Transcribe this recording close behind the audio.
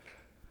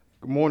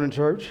Good morning,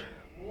 church.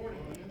 Good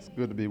morning. It's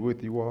good to be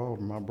with you all,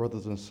 my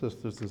brothers and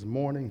sisters, this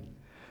morning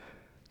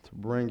to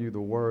bring you the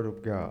Word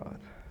of God.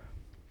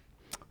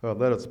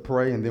 Let us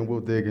pray and then we'll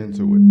dig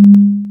into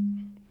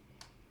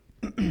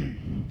it.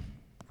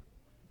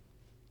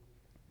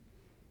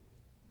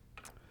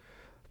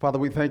 Father,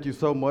 we thank you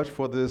so much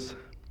for this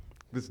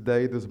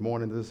day, this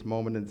morning, this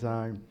moment in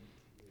time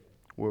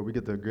where we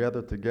get to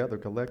gather together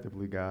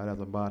collectively, God, as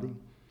a body,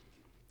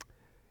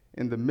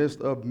 in the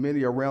midst of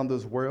many around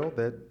this world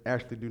that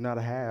actually do not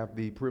have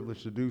the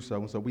privilege to do so.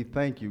 And so we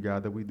thank you,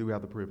 God, that we do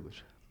have the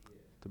privilege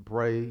to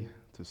pray,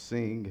 to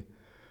sing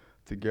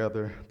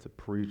together, to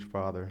preach,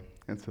 Father,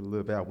 and to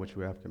live out what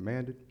you have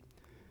commanded.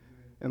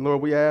 And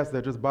Lord, we ask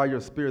that just by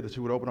your Spirit that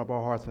you would open up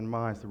our hearts and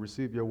minds to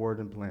receive your word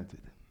and plant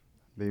it,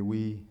 that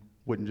we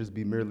wouldn't just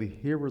be merely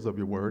hearers of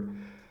your word,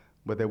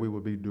 but that we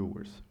would be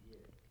doers.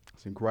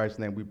 It's in Christ's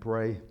name we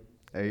pray.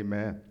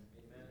 Amen.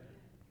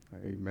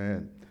 Amen.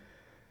 Amen.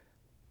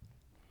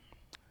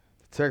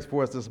 Text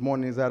for us this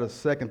morning is out of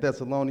 2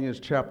 Thessalonians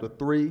chapter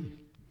 3,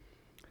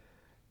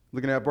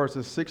 looking at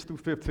verses 6 through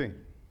 15.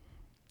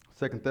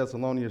 2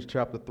 Thessalonians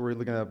chapter 3,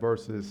 looking at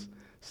verses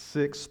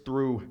 6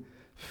 through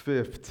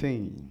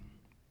 15.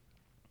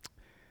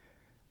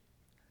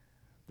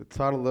 The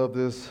title of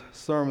this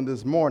sermon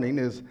this morning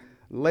is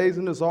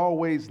Laziness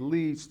Always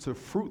Leads to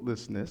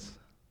Fruitlessness,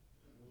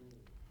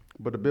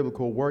 but a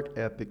biblical work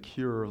ethic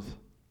cures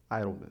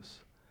idleness.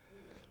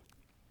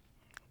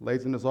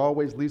 Laziness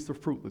always leads to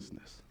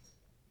fruitlessness,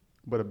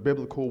 but a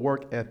biblical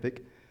work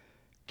ethic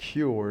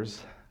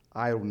cures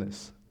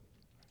idleness.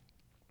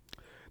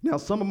 Now,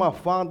 some of my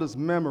fondest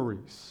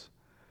memories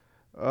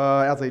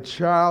as a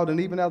child and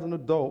even as an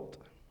adult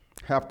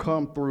have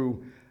come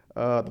through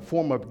the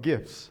form of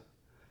gifts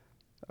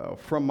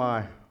from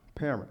my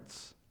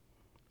parents,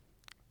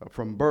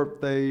 from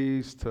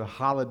birthdays to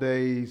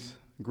holidays,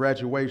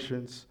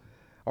 graduations,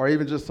 or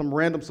even just some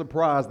random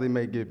surprise they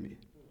may give me.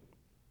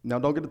 Now,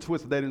 don't get it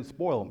twisted, they didn't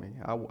spoil me.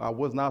 I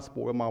was not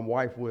spoiled. My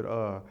wife would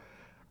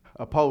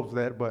oppose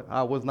that, but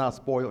I was not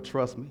spoiled,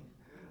 trust me.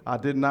 I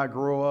did not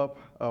grow up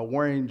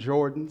wearing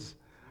Jordans.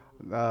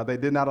 They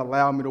did not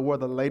allow me to wear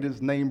the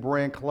latest name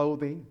brand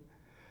clothing.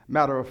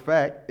 Matter of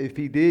fact, if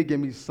he did give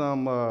me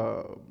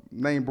some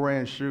name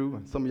brand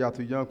shoe, some of y'all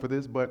too young for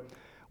this, but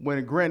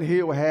when Grant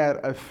Hill had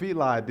a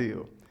Feli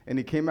deal and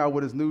he came out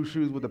with his new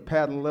shoes with a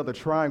patent leather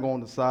triangle on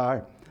the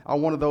side, I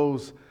wanted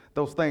those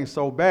things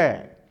so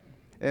bad.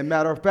 And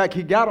matter of fact,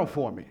 he got them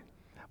for me.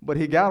 But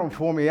he got them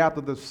for me after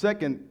the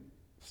second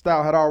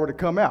style had already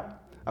come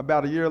out,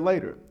 about a year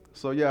later.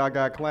 So yeah, I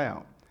got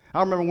clowned. I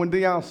remember when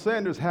Deion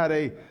Sanders had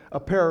a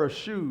pair of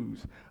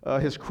shoes,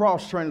 his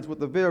cross trainers with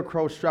the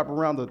Velcro strap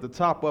around the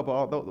top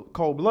of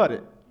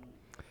cold-blooded.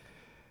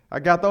 I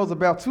got those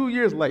about 2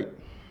 years late.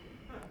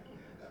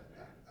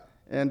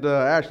 And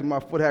actually,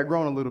 my foot had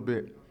grown a little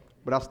bit,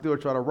 but I still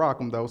try to rock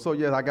them, though. So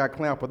yeah, I got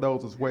clowned for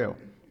those as well.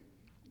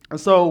 And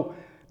so,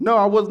 no,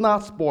 I was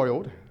not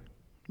spoiled,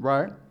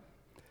 right?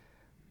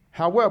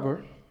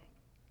 However,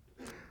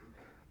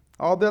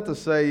 all that to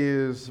say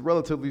is,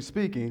 relatively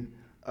speaking,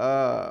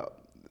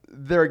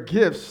 their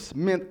gifts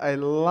meant a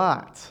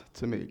lot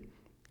to me.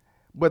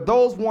 But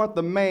those weren't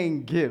the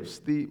main gifts,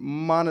 the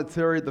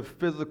monetary, the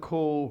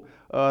physical,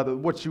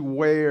 what you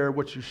wear,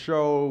 what you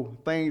show,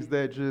 things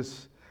that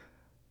just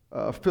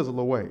fizzle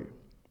away.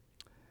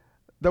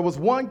 There was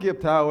one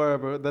gift,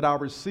 however, that I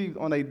received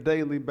on a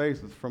daily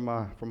basis from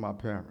my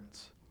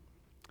parents.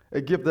 A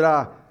gift that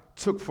I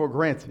took for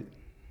granted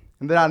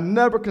and that I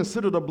never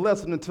considered a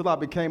blessing until I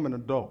became an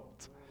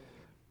adult.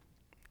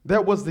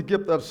 That was the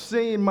gift of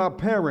seeing my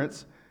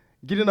parents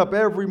getting up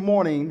every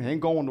morning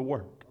and going to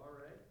work.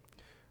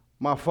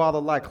 My father,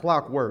 like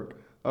clockwork,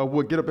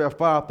 would get up at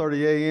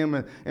 5:30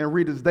 a.m. and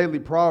read his daily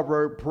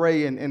proverb,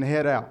 pray, and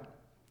head out.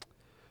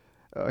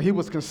 He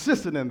was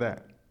consistent in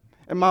that.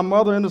 And my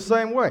mother in the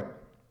same way.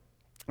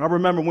 I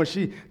remember when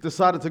she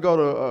decided to go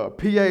to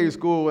PA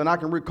school, and I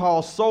can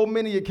recall so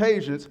many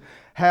occasions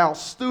how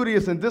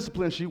studious and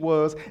disciplined she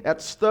was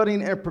at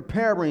studying and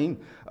preparing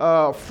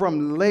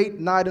from late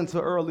night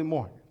into early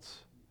mornings.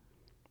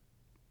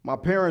 My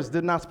parents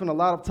did not spend a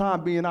lot of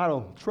time being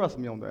idle, trust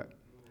me on that.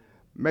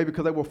 Maybe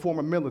because they were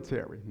former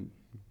military.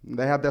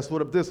 They have that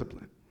sort of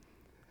discipline.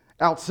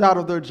 Outside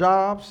of their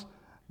jobs,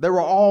 they were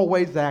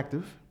always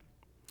active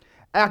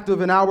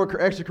in our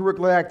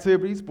extracurricular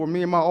activities for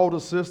me and my older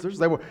sisters.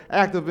 They were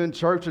active in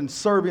church and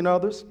serving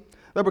others.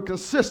 They were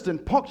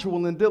consistent,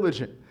 punctual, and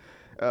diligent.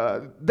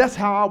 That's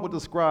how I would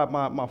describe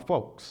my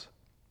folks.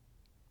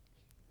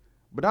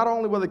 But not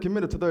only were they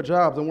committed to their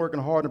jobs and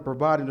working hard and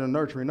providing and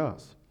nurturing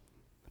us,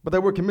 but they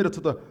were committed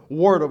to the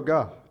Word of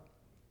God.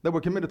 They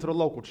were committed to the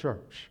local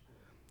church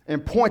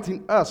and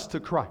pointing us to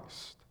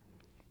Christ.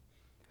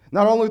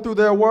 Not only through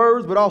their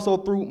words, but also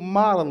through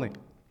modeling.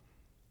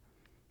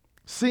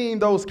 Seeing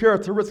those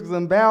characteristics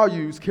and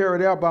values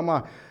carried out by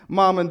my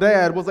mom and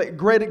dad was a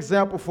great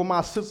example for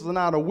my sisters and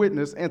I to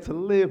witness and to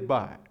live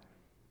by.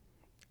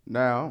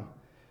 Now,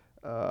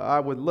 I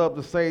would love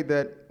to say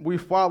that we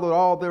followed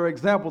all their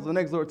examples and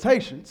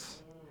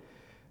exhortations,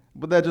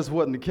 But that just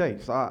wasn't the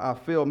case. I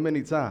failed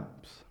many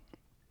times.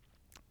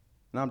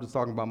 And I'm just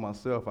talking about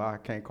myself. I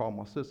can't call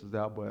my sisters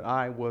out, but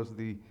I was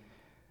the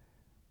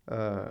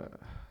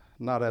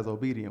not as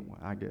obedient one,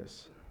 I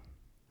guess.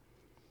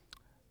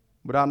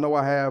 But I know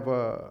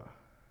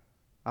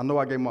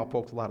I gave my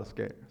folks a lot of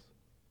scares.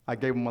 I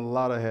gave them a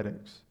lot of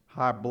headaches,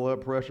 high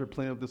blood pressure,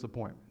 plenty of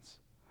disappointments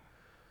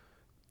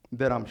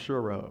that I'm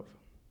sure of.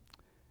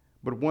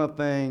 But one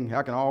thing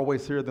I can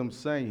always hear them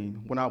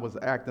saying when I was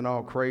acting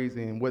all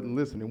crazy and wasn't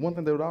listening, one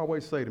thing they would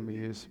always say to me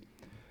is,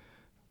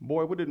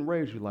 boy, we didn't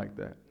raise you like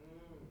that.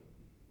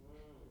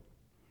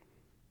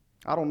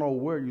 I don't know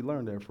where you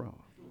learned that from.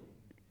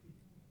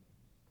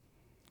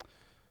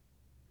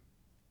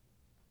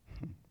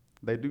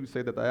 They do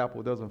say that the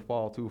apple doesn't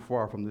fall too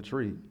far from the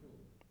tree.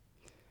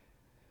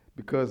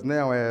 Because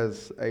now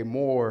as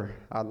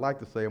I'd like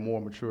to say a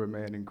more mature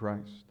man in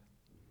Christ,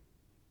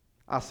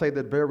 I say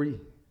that very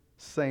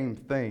same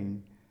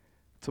thing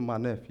to my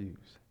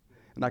nephews.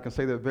 And I can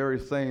say that very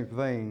same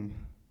thing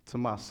to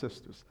my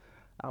sisters.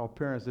 Our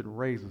parents didn't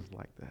raise us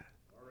like that.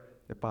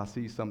 If I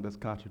see something that's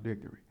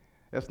contradictory.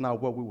 That's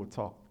not what we were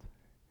taught.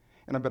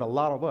 And I bet a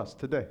lot of us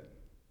today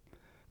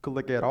could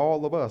look at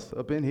all of us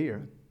up in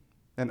here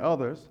and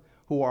others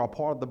who are a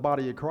part of the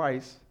body of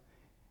Christ.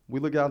 We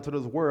look out into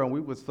this world and we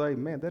would say,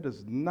 man, that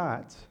is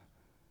not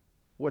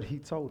what he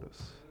told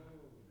us.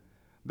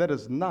 That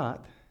is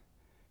not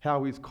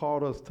how he's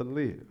called us to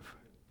live.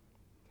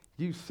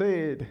 You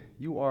said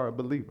you are a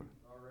believer.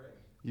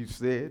 You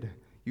said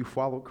you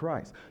follow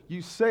Christ.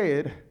 You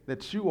said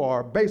that you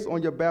are, based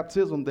on your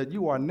baptism, that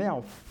you are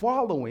now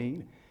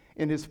following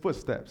in his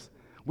footsteps.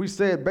 We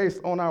said,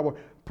 based on our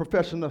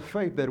profession of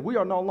faith, that we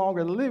are no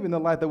longer living the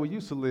life that we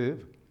used to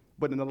live,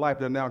 but in the life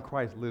that now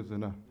Christ lives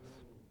in us.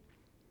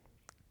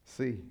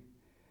 See,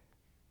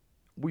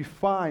 we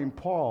find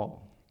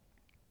Paul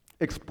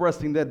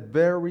expressing that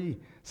very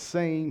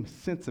same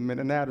sentiment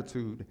and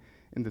attitude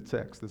in the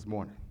text this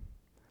morning.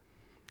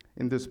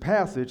 In this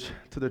passage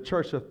to the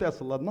church of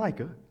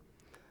Thessalonica,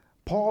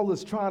 Paul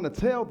is trying to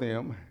tell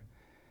them,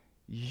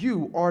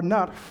 you are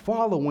not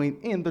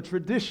following in the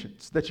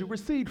traditions that you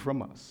received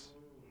from us.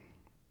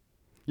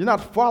 You're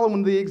not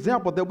following the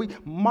example that we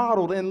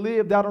modeled and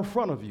lived out in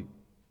front of you.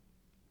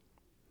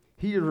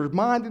 He is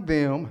reminding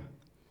them,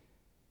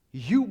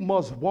 you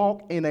must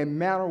walk in a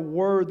manner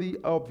worthy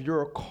of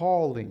your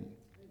calling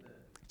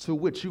to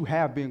which you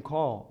have been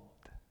called.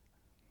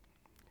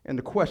 And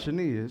the question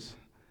is,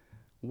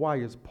 why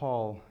is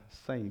Paul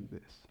saying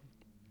this?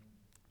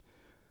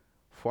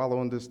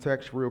 Following this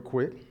text real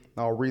quick,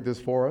 I'll read this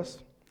for us.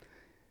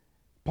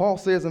 Paul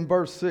says in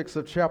verse 6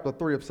 of chapter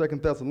 3 of 2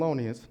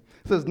 Thessalonians,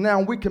 it says,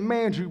 now we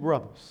command you,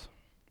 brothers,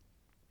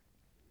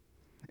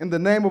 in the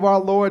name of our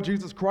Lord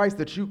Jesus Christ,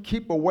 that you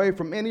keep away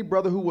from any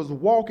brother who was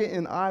walking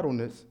in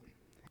idleness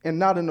and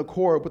not in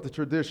accord with the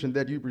tradition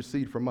that you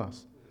received from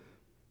us.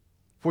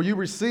 For you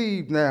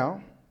yourselves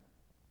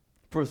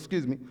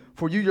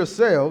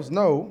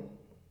know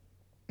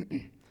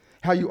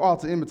how you ought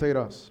to imitate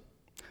us,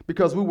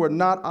 because we were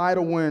not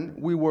idle when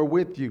we were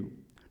with you,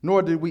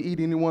 nor did we eat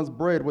anyone's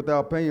bread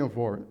without paying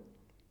for it.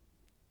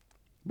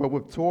 But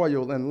with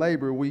toil and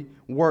labor we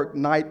worked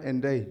night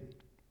and day,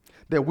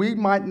 that we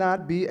might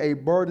not be a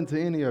burden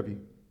to any of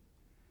you.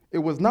 It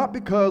was not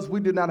because we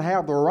did not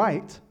have the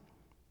right,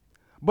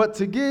 but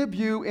to give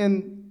you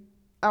in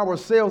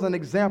ourselves an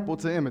example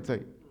to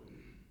imitate.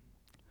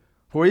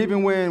 For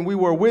even when we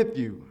were with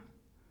you,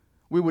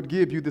 we would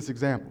give you this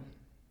example.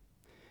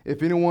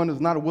 If anyone is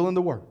not willing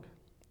to work,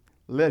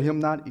 let him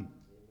not eat.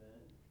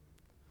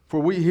 For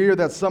we hear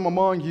that some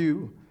among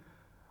you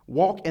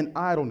walk in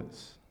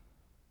idleness,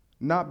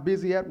 not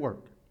busy at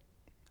work,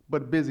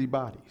 but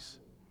busybodies.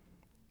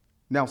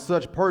 Now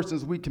such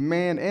persons we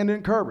command and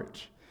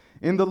encourage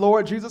in the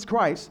Lord Jesus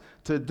Christ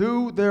to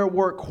do their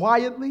work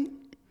quietly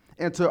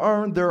and to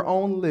earn their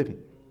own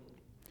living.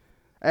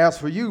 As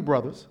for you,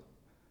 brothers,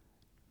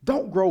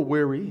 don't grow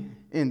weary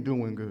in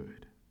doing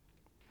good.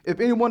 If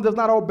anyone does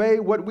not obey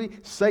what we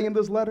say in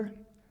this letter,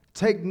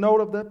 take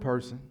note of that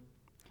person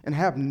and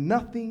have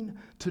nothing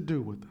to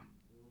do with them,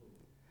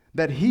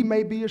 that he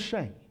may be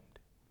ashamed.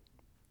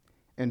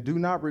 And do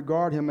not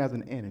regard him as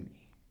an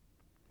enemy,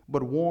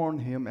 but warn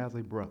him as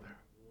a brother.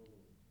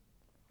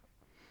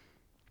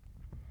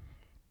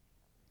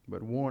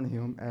 But warn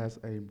him as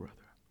a brother.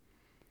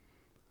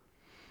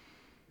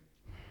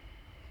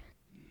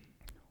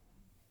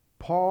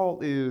 Paul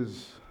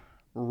is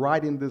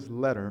writing this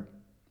letter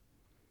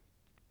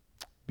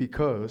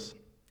because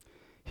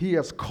he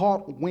has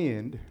caught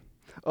wind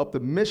of the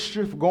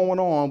mischief going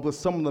on with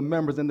some of the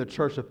members in the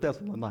church of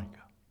Thessalonica,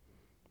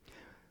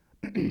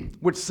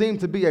 which seemed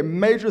to be a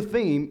major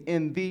theme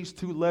in these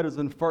two letters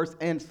in 1st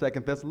and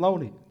 2nd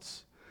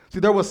Thessalonians.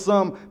 See, there were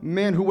some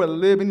men who were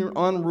living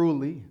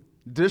unruly,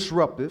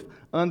 disruptive,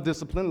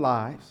 undisciplined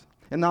lives.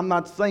 And I'm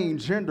not saying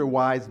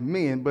gender-wise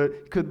men, but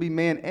it could be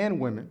men and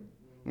women.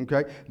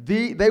 Okay?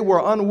 They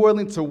were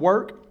unwilling to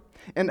work,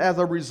 and as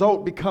a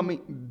result,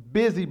 becoming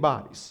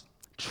busybodies,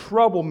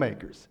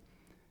 troublemakers.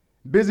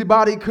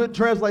 Busybody could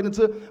translate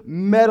into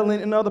meddling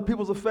in other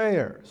people's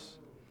affairs,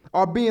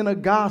 or being a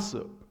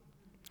gossip,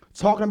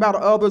 talking about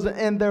others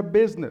and their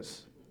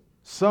business,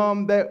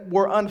 some that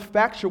were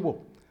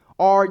unfactual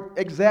or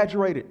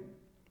exaggerated.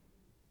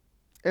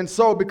 And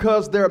so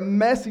because their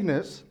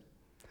messiness,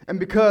 and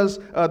because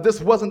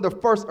this wasn't the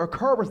first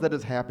occurrence that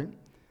has happened,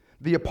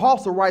 the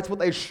apostle writes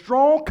with a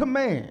strong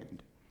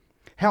command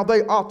how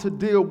they ought to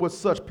deal with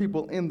such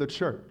people in the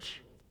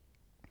church.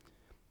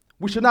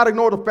 We should not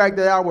ignore the fact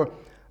that our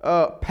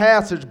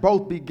passage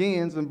both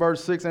begins in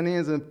verse 6 and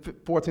ends in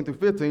 14 through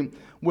 15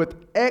 with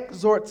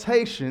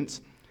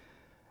exhortations,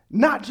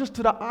 not just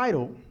to the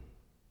idle,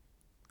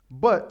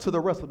 but to the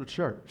rest of the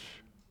church.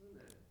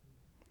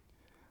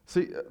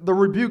 See, the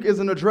rebuke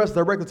isn't addressed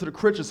directly to the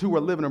Christians who are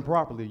living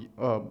improperly,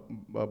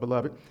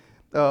 beloved,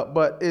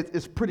 but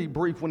it's pretty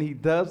brief when he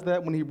does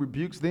that, when he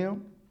rebukes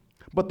them.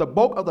 But the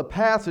bulk of the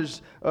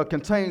passage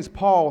contains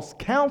Paul's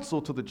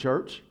counsel to the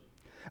church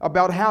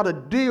about how to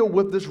deal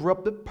with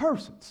disruptive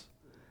persons,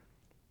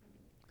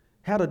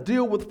 how to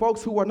deal with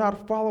folks who are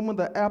not following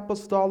the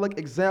apostolic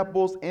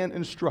examples and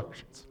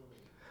instructions.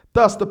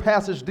 Thus, the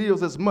passage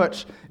deals as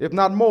much, if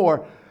not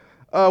more,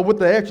 with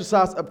the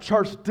exercise of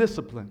church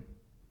discipline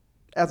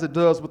as it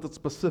does with the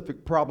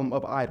specific problem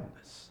of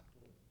idleness.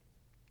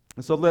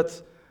 And so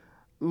let's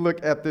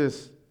look at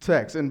this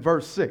text in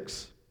verse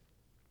 6.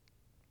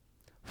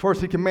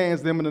 First, he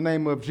commands them in the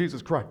name of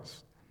Jesus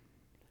Christ.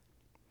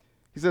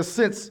 He says,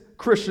 since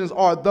Christians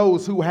are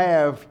those who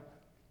have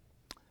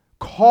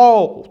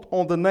called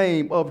on the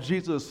name of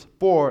Jesus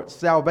for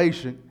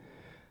salvation,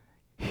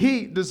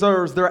 he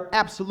deserves their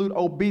absolute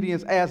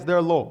obedience as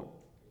their Lord.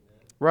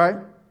 Right?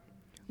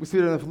 We see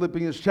that in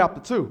Philippians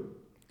chapter 2.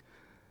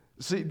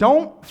 See,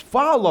 don't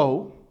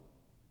follow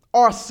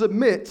or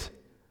submit,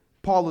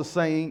 Paul is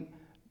saying,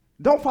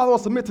 don't follow or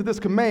submit to this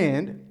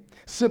command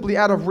simply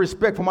out of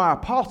respect for my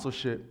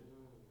apostleship.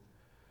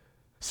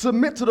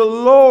 Submit to the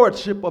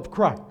lordship of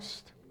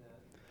Christ.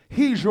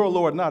 He's your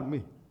Lord, not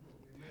me.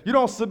 You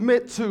don't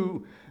submit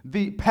to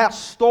the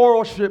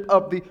pastoralship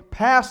of the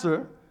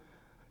pastor.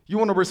 You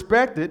want to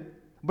respect it,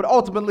 but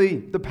ultimately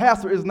the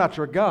pastor is not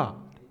your God.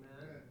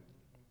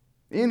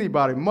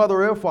 Anybody,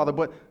 mother or father,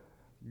 but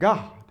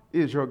God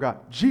is your God.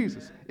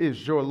 Jesus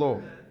is your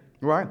Lord,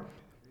 right?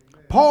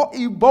 Paul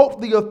evoked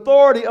the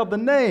authority of the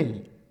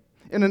name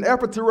in an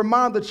effort to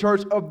remind the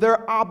church of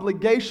their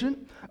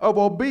obligation of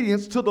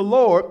obedience to the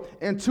Lord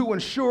and to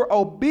ensure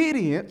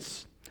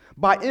obedience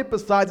by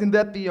emphasizing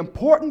that the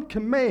important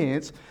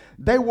commands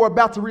they were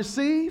about to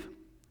receive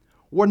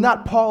were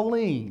not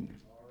Pauline.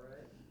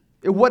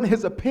 It wasn't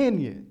his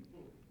opinion,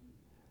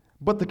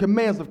 but the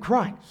commands of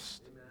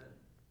Christ.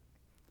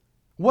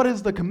 What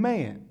is the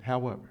command,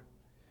 however?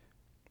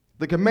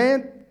 The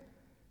command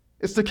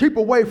is to keep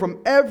away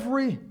from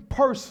every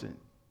person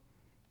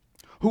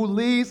who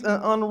leads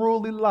an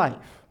unruly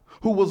life,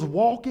 who was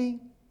walking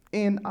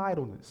in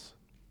idleness.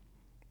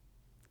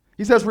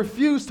 He says,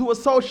 refuse to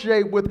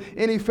associate with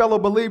any fellow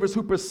believers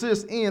who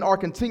persist in or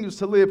continues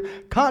to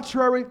live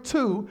contrary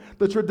to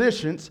the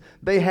traditions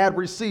they had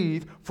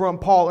received from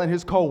Paul and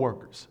his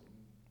co-workers.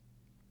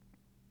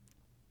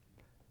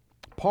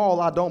 Paul,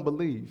 I don't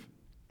believe,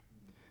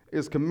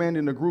 is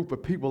commanding a group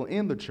of people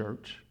in the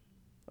church,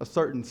 a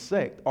certain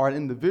sect or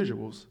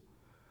individuals.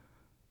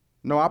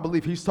 No, I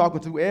believe he's talking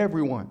to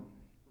everyone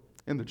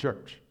in the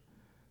church.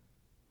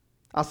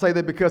 I say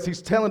that because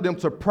he's telling them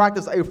to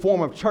practice a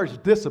form of church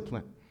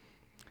discipline.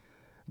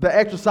 The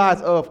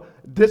exercise of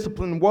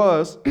discipline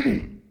was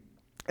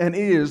and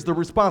is the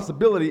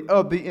responsibility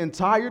of the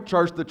entire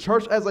church, the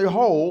church as a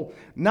whole,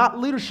 not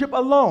leadership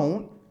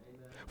alone,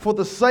 for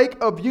the sake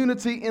of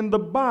unity in the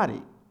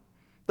body.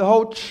 The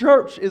whole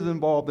church is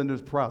involved in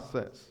this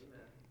process.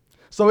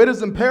 So it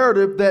is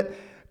imperative that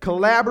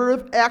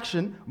collaborative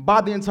action by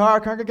the entire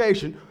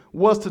congregation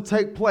was to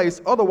take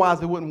place.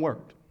 Otherwise, it wouldn't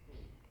work.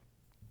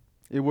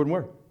 It wouldn't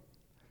work.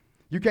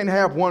 You can't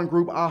have one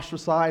group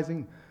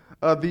ostracizing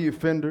the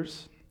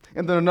offenders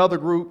and then another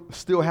group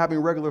still having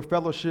regular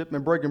fellowship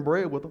and breaking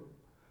bread with them.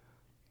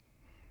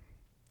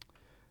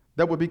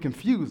 That would be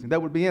confusing.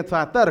 That would be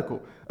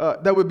antithetical.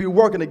 That would be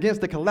working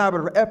against the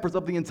collaborative efforts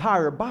of the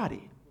entire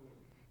body.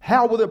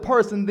 How will a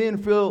person then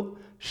feel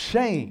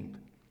shamed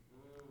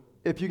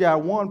if you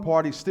got one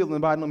party still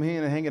inviting him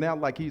in and hanging out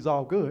like he's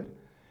all good,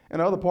 and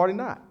the other party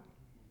not?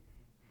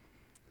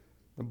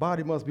 The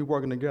body must be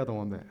working together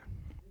on that.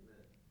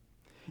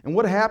 And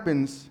what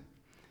happens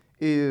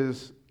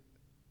is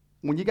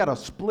when you got a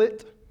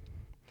split,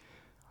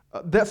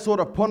 that sort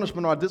of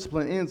punishment or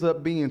discipline ends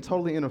up being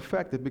totally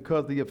ineffective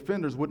because the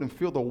offenders wouldn't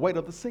feel the weight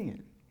of the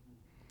sin.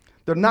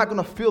 They're not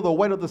going to feel the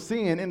weight of the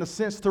sin in a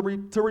sense to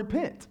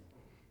repent.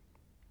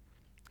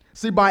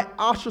 See, by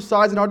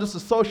ostracizing or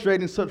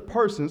disassociating such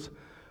persons,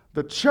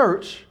 the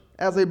church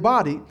as a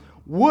body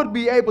would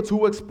be able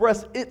to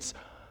express its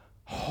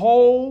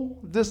whole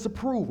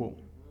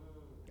disapproval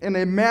in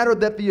a manner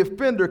that the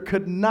offender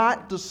could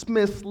not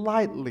dismiss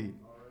lightly.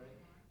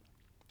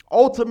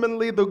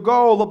 Ultimately, the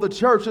goal of the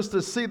church is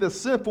to see the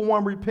sinful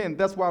one repent.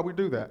 That's why we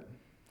do that.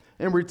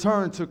 and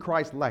return to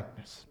Christ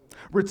likeness.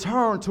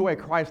 Return to a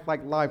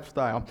Christ-like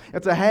lifestyle,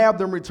 and to have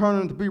them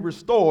return and to be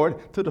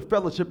restored to the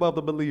fellowship of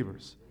the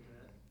believers.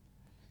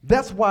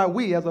 That's why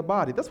we as a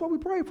body, that's what we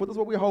pray for, that's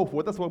what we hope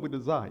for, that's what we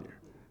desire.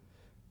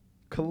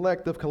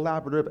 Collective,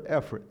 collaborative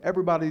effort.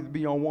 Everybody to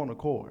be on one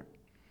accord.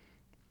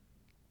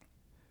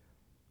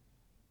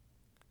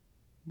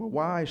 But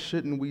why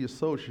shouldn't we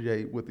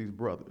associate with these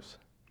brothers?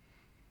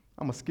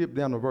 I'm going to skip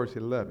down to verse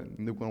 11,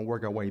 and then we're going to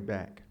work our way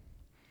back.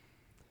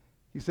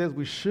 He says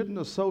we shouldn't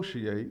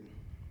associate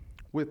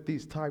with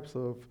these types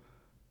of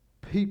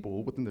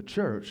people within the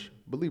church,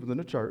 believers in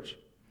the church,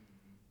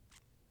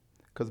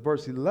 because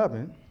verse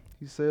 11,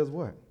 he says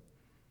what?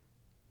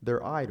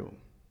 They're idle.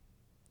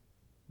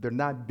 They're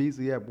not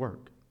busy at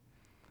work,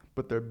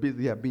 but they're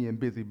busy at being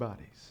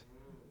busybodies.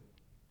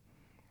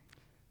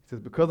 He says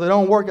because they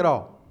don't work at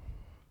all.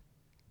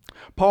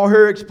 Paul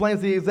here explains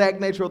the exact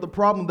nature of the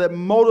problem that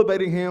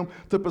motivated him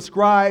to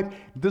prescribe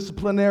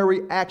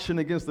disciplinary action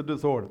against the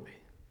disorderly.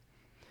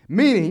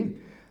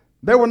 Meaning,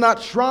 they were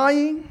not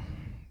trying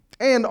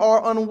and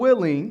are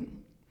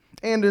unwilling,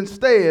 and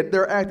instead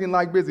they're acting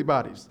like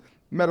busybodies,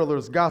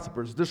 meddlers,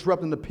 gossipers,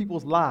 disrupting the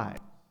people's lives.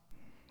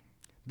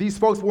 These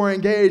folks were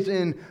engaged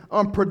in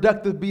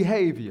unproductive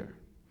behavior.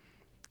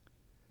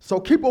 So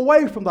keep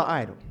away from the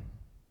idle.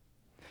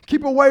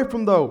 Keep away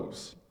from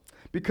those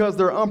because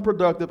they're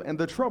unproductive and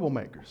they're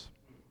troublemakers.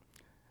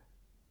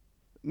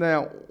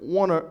 Now,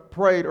 Warner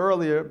prayed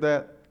earlier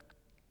that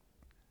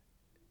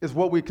is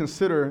what we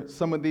consider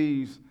some of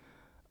these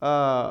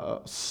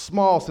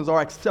small sins or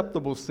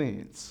acceptable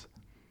sins.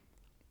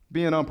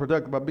 Being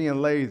unproductive, by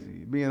being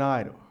lazy, being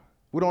idle.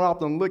 We don't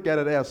often look at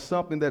it as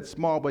something that's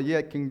small but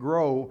yet can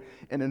grow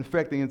and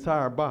infect the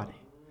entire body.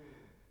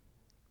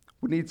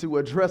 We need to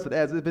address it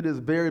as if it is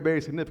very,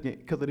 very significant,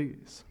 because it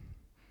is.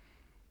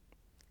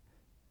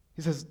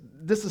 He says,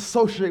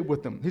 disassociate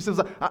with them. He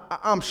says,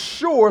 I'm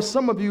sure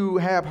some of you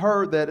have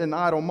heard that an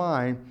idle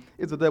mind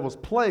is the devil's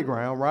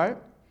playground, right?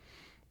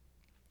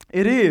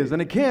 It is,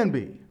 and it can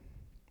be.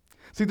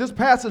 See, this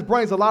passage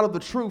brings a lot of the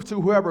truth to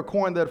whoever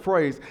coined that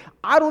phrase.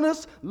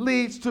 Idleness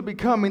leads to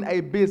becoming a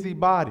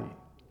busybody.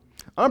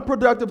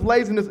 Unproductive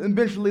laziness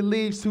eventually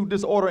leads to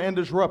disorder and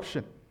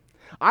disruption.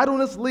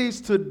 Idleness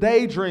leads to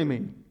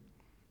daydreaming.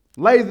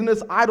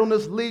 Laziness,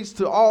 idleness leads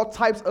to all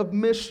types of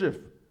mischief,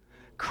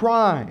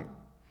 crime.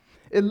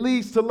 It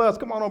leads to lust.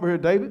 Come on over here,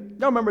 David.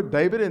 Y'all remember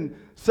David in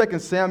 2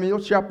 Samuel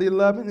chapter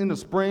 11 in the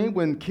spring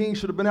when kings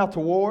should have been out to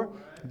war?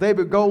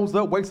 David goes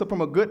up, wakes up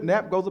from a good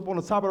nap, goes up on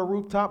the top of the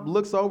rooftop,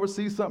 looks over,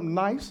 sees something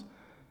nice,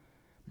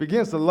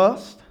 begins to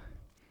lust.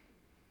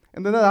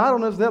 And then that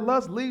idleness, that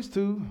lust leads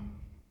to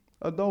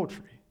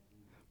adultery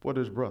for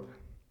this brother.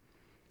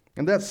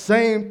 And that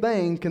same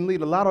thing can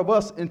lead a lot of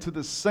us into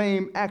the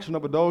same action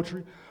of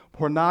adultery,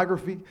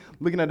 pornography,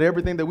 looking at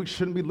everything that we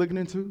shouldn't be looking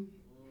into.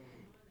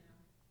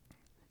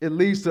 It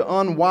leads to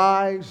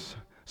unwise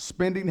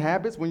spending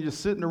habits when you're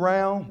sitting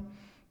around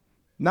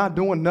not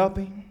doing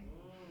nothing.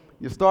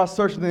 You start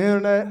searching the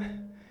internet,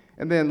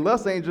 and then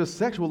lust ain't just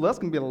sexual.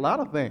 Lust can be a lot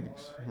of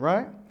things,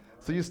 right?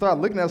 So you start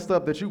looking at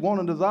stuff that you want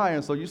and desire,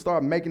 and so you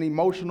start making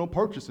emotional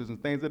purchases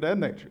and things of that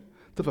nature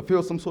to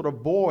fulfill some sort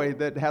of void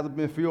that hasn't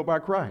been filled by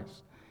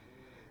Christ.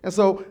 And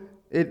so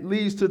it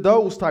leads to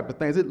those type of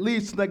things. It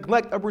leads to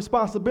neglect of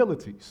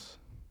responsibilities.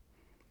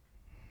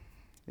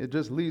 It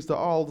just leads to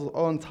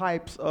all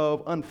types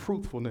of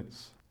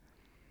unfruitfulness.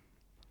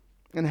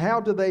 And how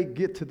do they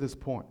get to this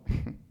point?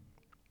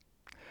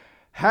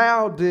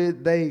 How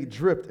did they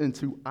drift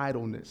into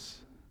idleness?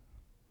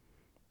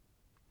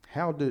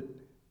 How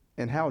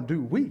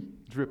do we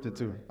drift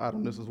into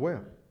idleness as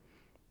well?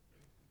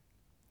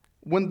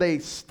 When they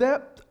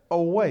stepped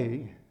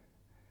away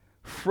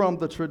from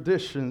the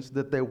traditions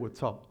that they were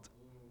taught,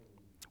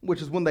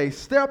 which is when they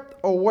stepped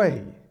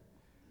away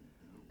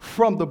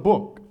from the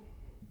book.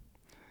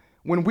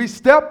 When we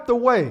stepped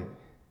away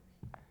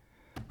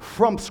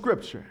from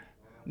Scripture,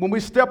 when we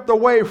stepped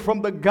away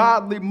from the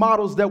godly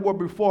models that were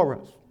before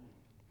us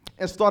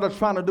and started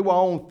trying to do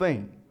our own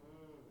thing.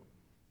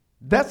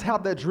 That's how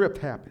that drift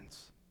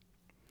happens.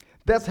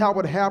 That's how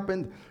it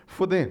happened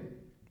for them.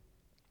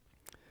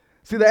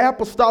 See, the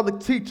apostolic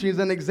teachings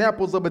and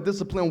examples of a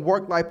disciplined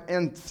work life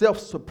and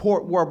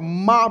self-support were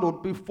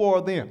modeled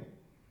before them.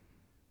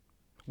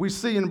 We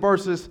see in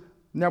verses,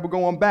 now we're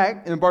going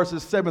back, in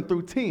verses 7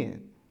 through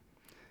 10.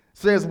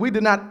 Says, we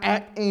did not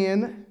act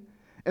in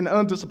an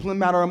undisciplined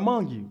manner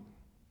among you.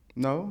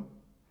 No.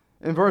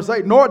 In verse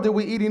 8, nor did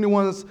we eat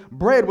anyone's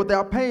bread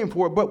without paying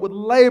for it, but with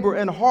labor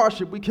and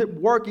hardship we kept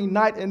working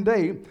night and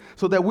day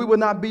so that we would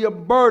not be a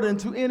burden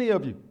to any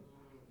of you.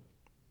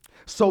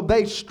 So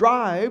they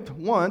strived,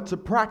 one, to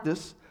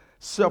practice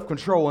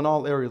self-control in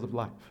all areas of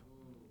life.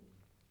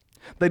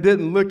 They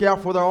didn't look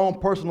out for their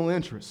own personal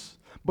interests,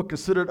 but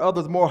considered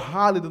others more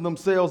highly than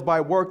themselves by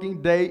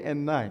working day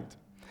and night,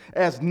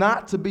 as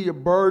not to be a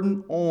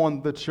burden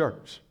on the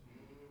church.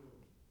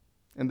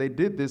 And they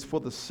did this for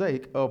the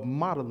sake of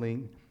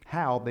modeling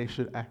how they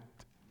should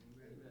act.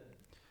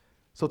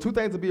 So 2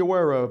 things to be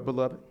aware of,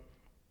 beloved.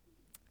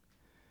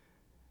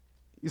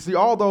 You see,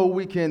 although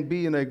we can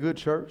be in a good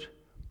church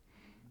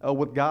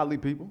with godly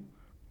people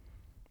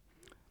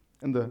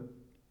and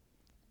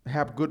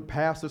have good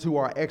pastors who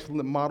are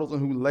excellent models and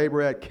who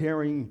labor at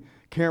caring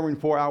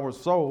for our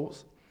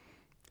souls,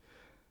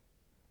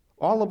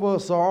 all of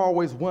us are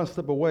always one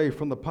step away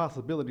from the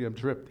possibility of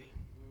drifting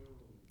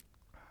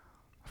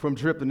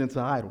into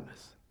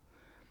idleness.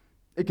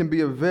 It can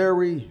be a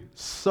very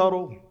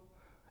subtle,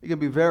 it can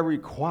be very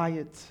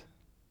quiet,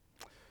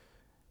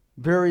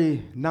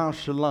 very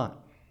nonchalant.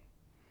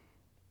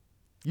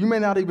 You may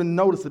not even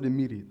notice it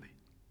immediately,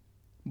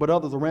 but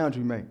others around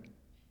you may.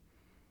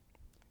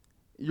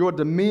 Your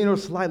demeanor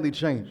slightly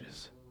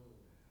changes.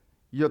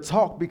 Your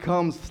talk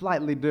becomes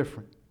slightly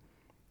different.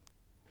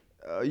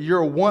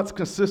 Your once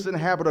consistent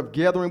habit of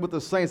gathering with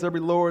the saints every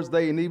Lord's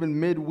Day and even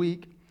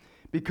midweek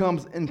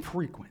becomes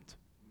infrequent.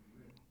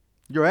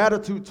 Your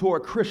attitude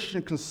toward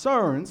Christian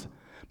concerns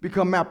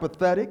become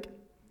apathetic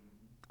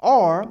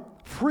or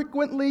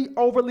frequently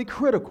overly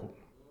critical.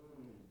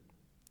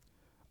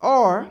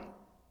 Or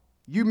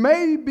you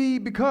may be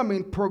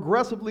becoming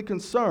progressively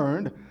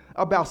concerned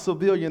about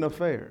civilian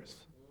affairs,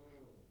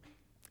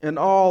 and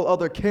all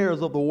other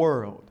cares of the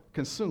world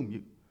consume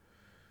you.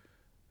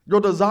 Your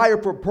desire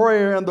for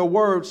prayer and the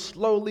word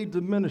slowly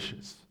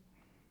diminishes,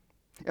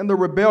 and the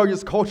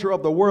rebellious culture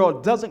of the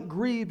world doesn't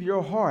grieve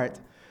your heart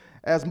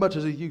as much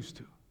as it used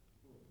to.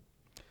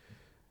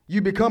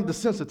 You become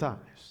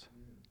desensitized,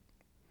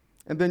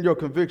 and then your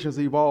convictions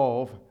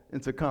evolve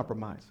into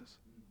compromises,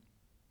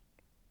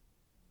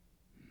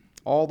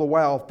 all the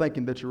while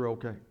thinking that you're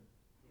okay.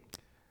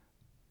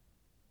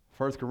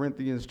 1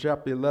 Corinthians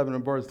chapter 11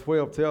 and verse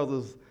 12 tells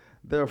us,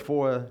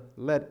 therefore,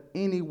 let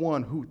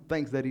anyone who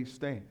thinks that he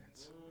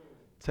stands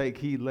take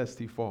heed lest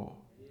he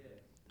fall.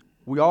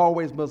 We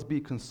always must be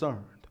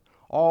concerned,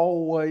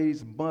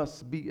 always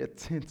must be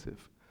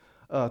attentive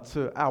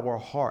to our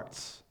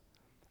hearts,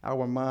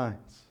 our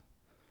minds,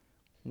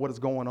 what is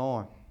going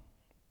on,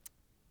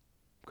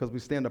 because we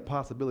stand the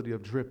possibility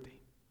of drifting.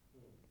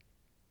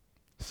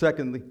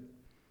 Secondly,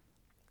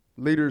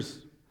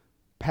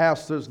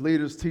 pastors,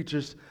 leaders,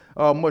 teachers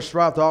must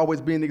strive to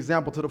always be an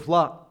example to the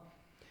flock.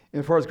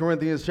 In 1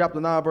 Corinthians chapter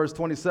 9, verse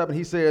 27,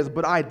 he says,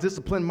 but I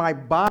discipline my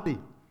body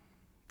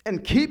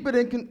and keep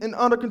it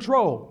under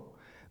control,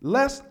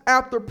 lest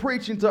after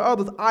preaching to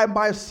others, I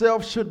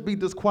myself should be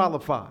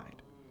disqualified.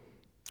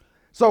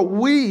 So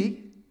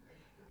we,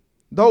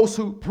 those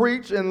who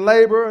preach and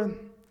labor,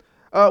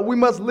 we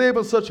must live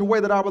in such a way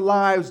that our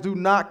lives do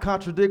not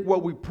contradict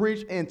what we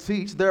preach and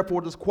teach,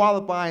 therefore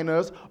disqualifying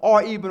us,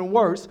 or even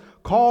worse,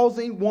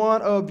 causing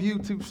one of you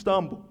to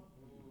stumble.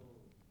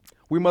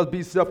 We must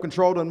be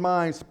self-controlled in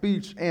mind,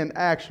 speech, and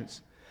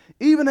actions.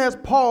 Even as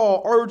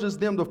Paul urges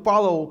them to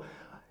follow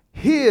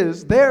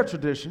their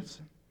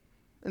traditions,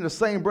 in the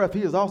same breath,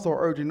 he is also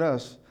urging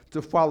us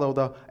to follow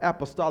the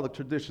apostolic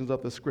traditions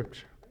of the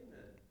Scripture.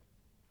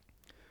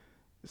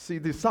 See,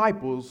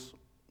 disciples,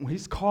 when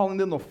he's calling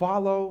them to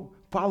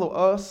follow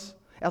us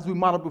as we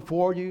model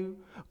before you,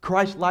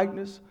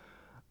 Christ-likeness.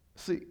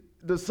 See,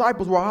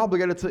 disciples were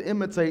obligated to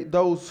imitate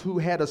those who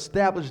had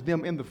established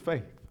them in the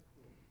faith.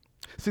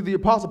 See, the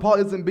Apostle Paul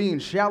isn't being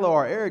shallow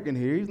or arrogant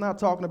here. He's not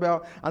talking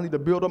about, I need to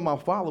build up my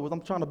followers.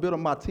 I'm trying to build up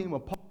my team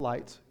of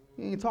Paulites.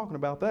 He ain't talking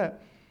about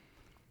that.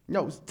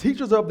 No,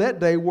 teachers of that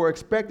day were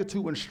expected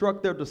to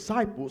instruct their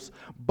disciples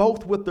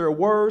both with their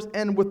words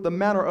and with the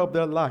manner of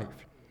their life.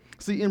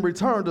 See, in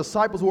return,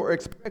 disciples were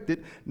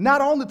expected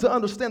not only to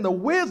understand the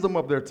wisdom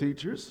of their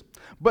teachers,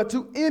 but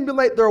to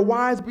emulate their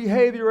wise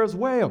behavior as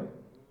well.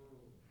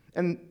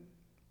 And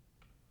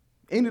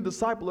any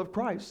disciple of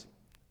Christ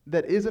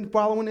that isn't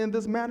following in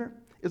this manner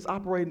is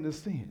operating in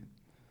sin,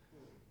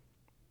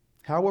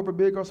 however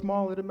big or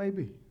small it may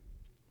be.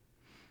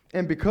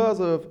 And because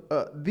of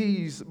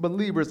these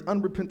believers'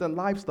 unrepentant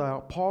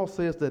lifestyle, Paul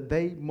says that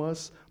they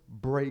must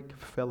break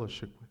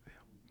fellowship with them.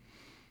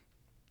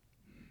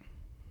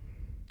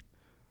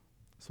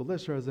 So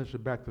let's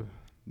transition back to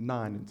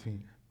 9 and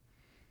 10.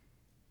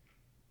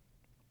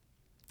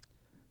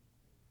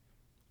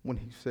 When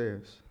he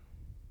says,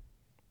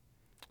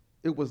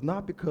 it was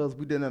not because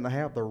we didn't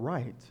have the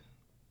right,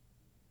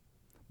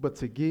 but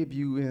to give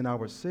you in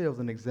ourselves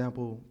an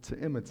example to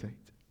imitate.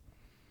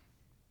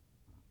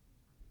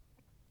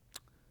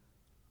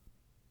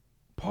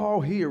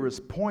 Paul here is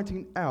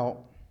pointing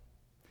out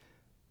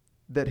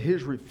that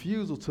his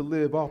refusal to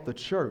live off the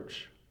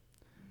church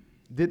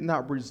did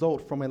not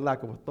result from a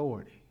lack of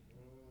authority.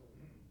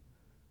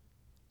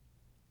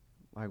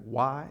 Like,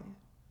 why?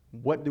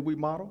 What did we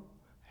model?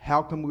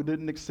 How come we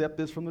didn't accept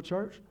this from the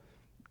church?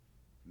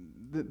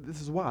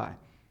 This is why.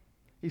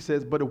 He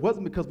says, but it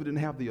wasn't because we didn't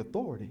have the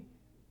authority.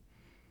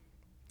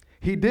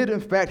 He did, in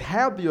fact,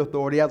 have the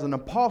authority as an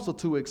apostle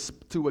to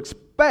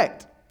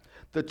expect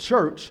the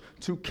church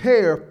to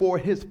care for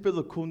his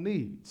physical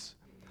needs.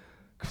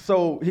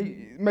 So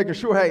he making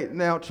sure, hey,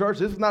 now, church,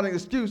 this is not an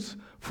excuse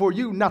for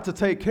you not to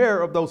take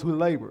care of those who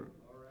labor.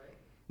 Right.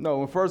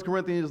 No, in 1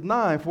 Corinthians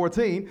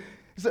 9:14,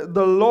 he said,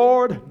 the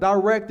Lord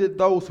directed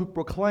those who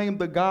proclaim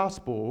the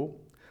gospel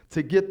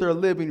to get their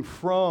living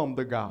from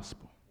the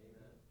gospel.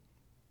 Amen.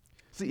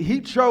 See,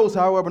 he chose,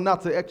 however,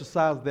 not to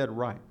exercise that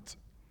right.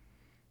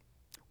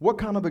 What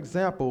kind of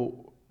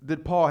example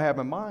did Paul have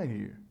in mind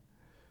here?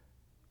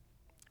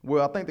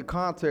 Well, I think the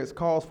context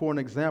calls for an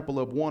example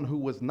of one who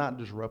was not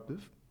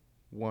disruptive,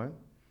 one.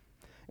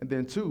 And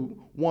then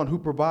two, one who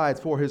provides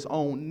for his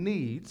own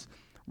needs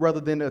rather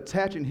than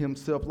attaching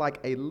himself like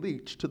a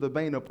leech to the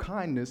vein of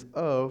kindness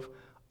of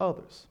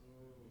others.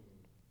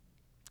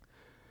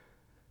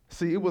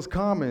 See, it was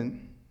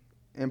common,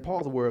 and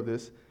Paul's aware of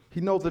this,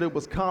 he knows that it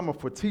was common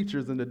for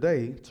teachers in the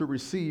day to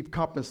receive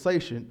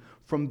compensation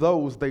from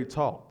those they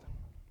taught.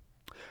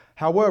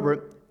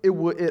 However,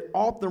 it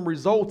often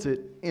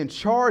resulted in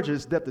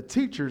charges that the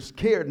teachers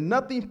cared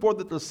nothing for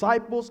the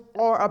disciples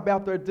or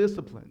about their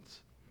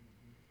disciplines,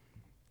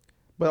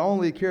 but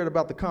only cared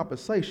about the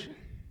compensation.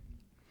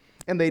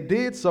 And they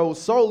did so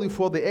solely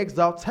for the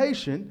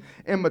exaltation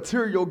and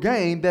material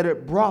gain that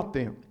it brought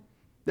them.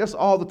 That's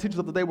all the teachers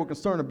of the day were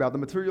concerned about, the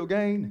material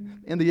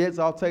gain and the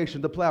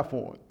exaltation, the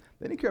platform.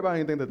 They didn't care about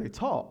anything that they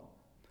taught.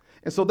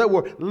 And so they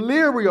were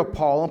leery of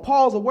Paul, and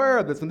Paul's aware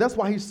of this, and that's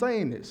why he's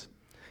saying this.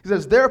 He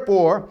says,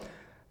 therefore,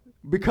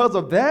 because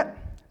of that,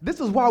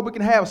 this is why we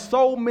can have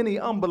so many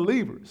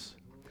unbelievers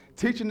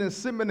teaching in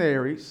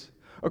seminaries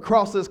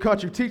across this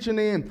country, teaching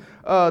in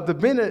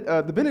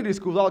divinity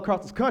schools all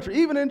across this country,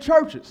 even in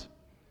churches.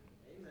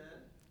 Amen.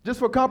 Just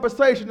for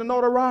compensation and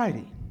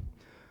notoriety,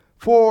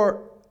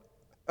 for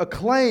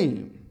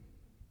acclaim.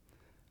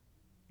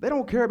 They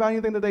don't care about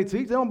anything that they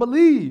teach. They don't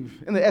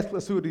believe in the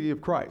exclusivity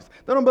of Christ.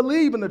 They don't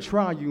believe in the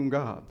triune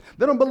God.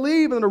 They don't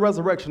believe in the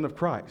resurrection of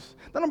Christ.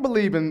 They don't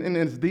believe in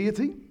his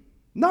deity.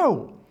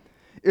 No.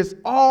 It's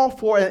all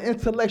for an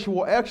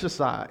intellectual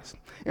exercise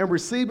and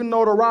receiving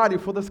notoriety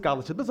for the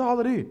scholarship. That's all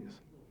it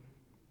is.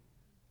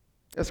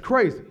 It's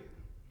crazy.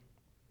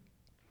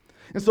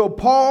 And so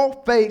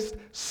Paul faced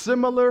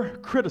similar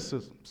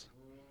criticisms.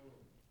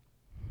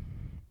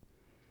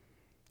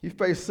 He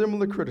faced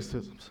similar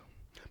criticisms.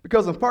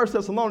 Because in 1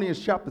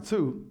 Thessalonians chapter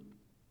 2,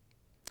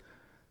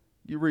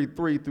 you read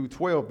 3 through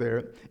 12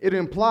 there, it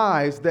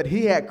implies that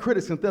he had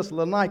critics in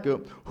Thessalonica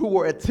who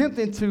were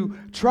attempting to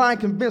try and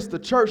convince the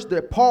church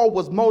that Paul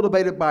was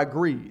motivated by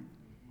greed.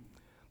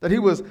 That he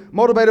was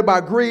motivated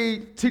by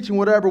greed, teaching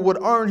whatever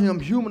would earn him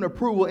human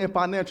approval and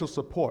financial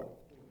support.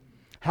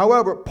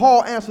 However,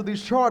 Paul answered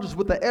these charges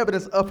with the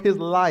evidence of his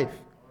life.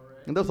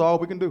 Right. And that's all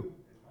we can do.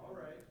 All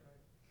right.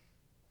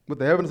 With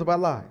the evidence of our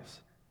lives.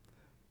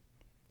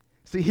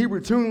 See, he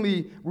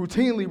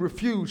routinely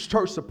refused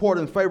church support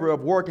in favor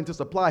of working to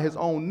supply his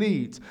own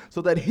needs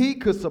so that he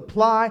could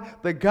supply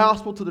the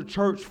gospel to the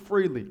church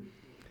freely.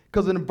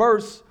 Because in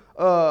verse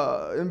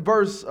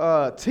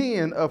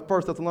 10 of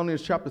 1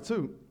 Thessalonians chapter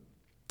 2,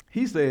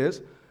 he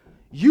says,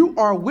 you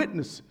are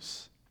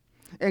witnesses,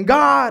 and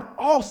God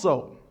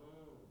also,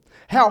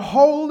 how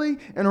holy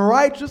and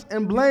righteous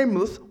and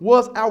blameless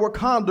was our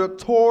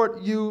conduct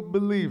toward you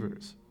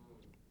believers.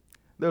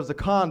 There's a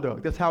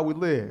conduct. That's how we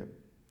live.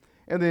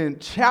 And then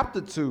chapter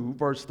 2,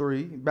 verse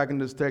 3, back in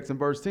this text in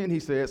verse 10, he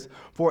says,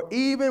 for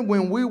even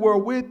when we were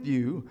with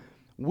you,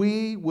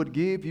 we would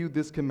give you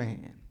this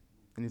command.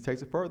 And he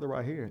takes it further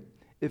right here.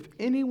 If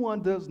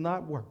anyone does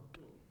not work,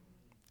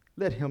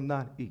 let him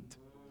not eat.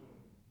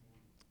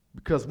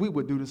 Because we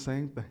would do the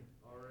same thing.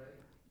 All right.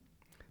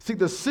 See,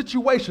 the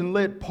situation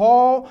led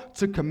Paul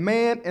to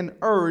command and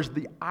urge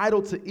the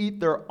idle to eat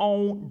their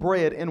own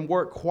bread and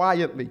work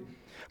quietly.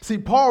 See,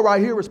 Paul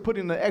right here is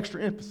putting an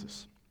extra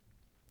emphasis.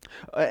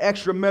 An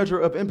extra measure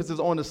of emphasis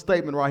on the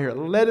statement right here,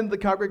 letting the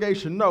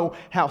congregation know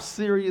how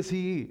serious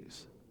he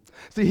is.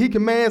 See, he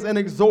commands and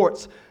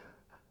exhorts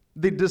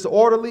the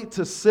disorderly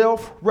to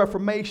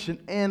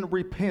self-reformation and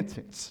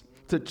repentance,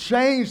 to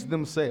change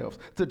themselves,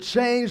 to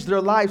change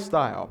their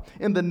lifestyle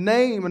in the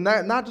name, and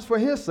not just for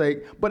his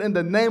sake, but in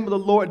the name of the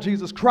Lord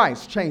Jesus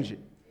Christ, change it.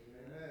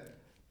 Amen.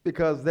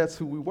 Because that's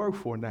who we work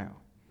for now.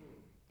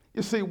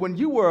 You see, when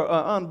you were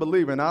an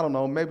unbeliever, and I don't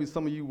know, maybe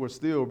some of you were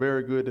still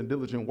very good and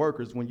diligent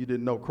workers when you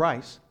didn't know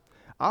Christ.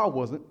 I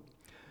wasn't.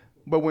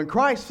 But when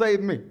Christ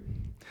saved me,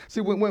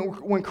 see,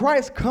 when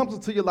Christ comes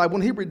into your life,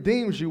 when he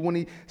redeems you, when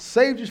he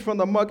saves you from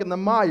the muck and the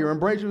mire and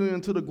brings you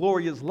into the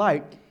glorious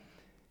light,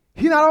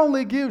 he not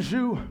only gives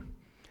you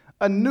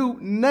a new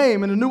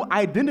name and a new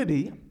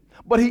identity,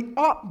 but he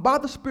ought, by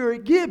the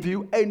Spirit, give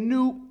you a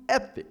new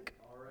ethic,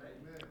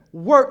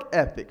 work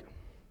ethic,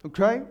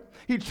 okay?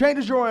 He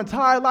changes your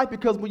entire life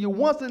because when you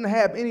once didn't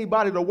have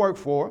anybody to work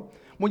for,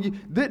 when you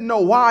didn't know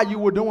why you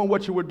were doing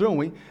what you were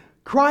doing,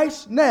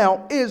 Christ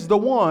now is the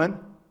one.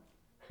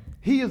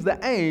 He is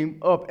the aim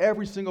of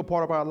every single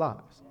part of our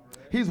lives.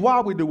 He's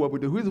why we do what we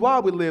do. He's why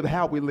we live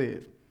how we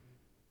live.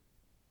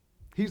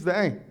 He's the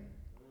aim.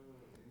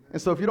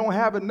 And so if you don't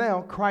have it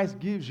now, Christ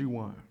gives you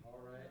one.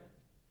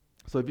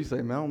 So if you say,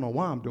 man, I don't know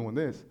why I'm doing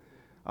this.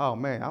 Oh,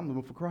 man, I'm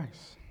living for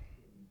Christ.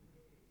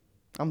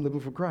 I'm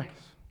living for Christ.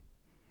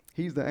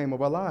 He's the aim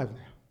of our lives now.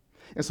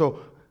 And so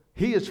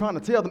he is trying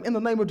to tell them, in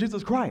the name of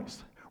Jesus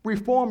Christ,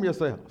 reform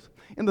yourselves.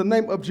 In the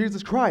name of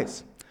Jesus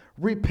Christ,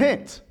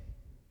 repent.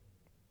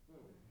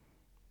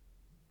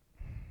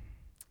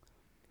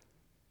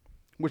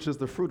 Which is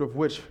the fruit of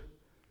which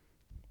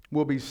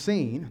will be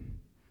seen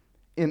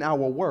in our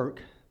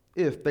work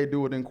if they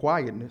do it in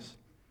quietness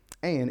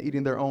and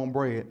eating their own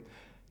bread.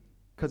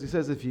 Because he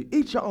says, if you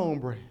eat your own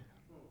bread,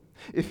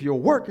 if you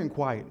work in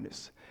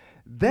quietness,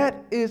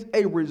 that is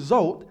a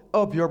result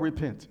of your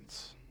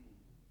repentance.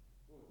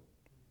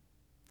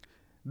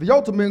 The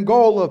ultimate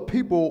goal of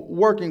people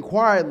working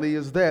quietly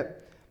is that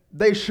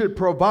they should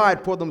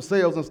provide for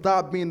themselves and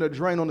stop being a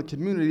drain on the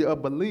community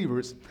of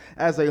believers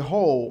as a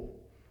whole.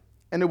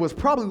 And it was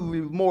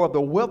probably more of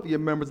the wealthier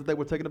members that they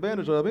were taking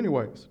advantage of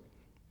anyways.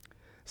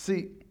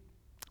 See,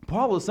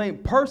 Paul was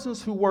saying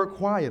persons who work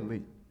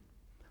quietly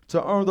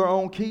to earn their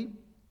own keep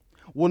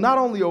will not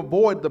only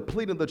avoid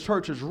depleting the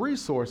church's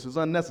resources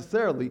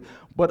unnecessarily,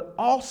 but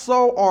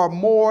also are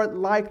more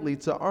likely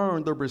to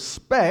earn the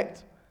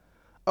respect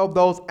of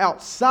those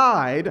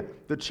outside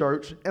the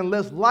church and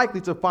less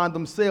likely to find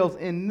themselves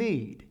in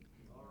need.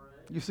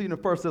 You see in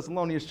 1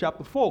 Thessalonians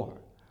chapter 4.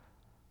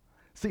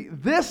 See,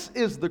 this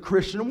is the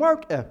Christian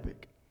work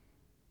ethic.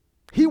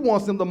 He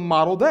wants them to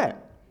model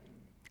that.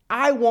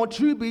 I want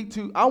you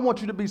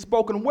to be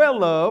spoken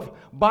well of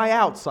by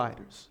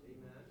outsiders.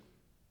 Amen.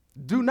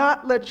 Do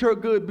not let your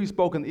good be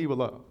spoken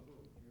evil of.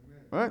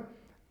 Amen. Right?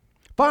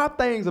 5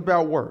 things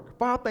about work.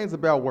 5 things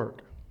about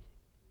work.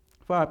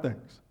 5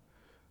 things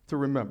to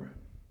remember.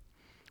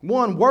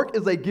 1, work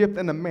is a gift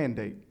and a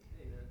mandate.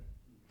 Amen.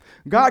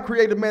 God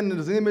created man in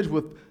his image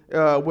with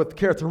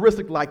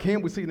characteristics like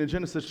him. We see it in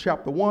Genesis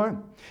chapter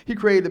 1. He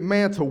created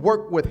man to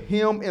work with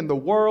him in the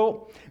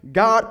world.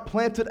 God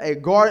planted a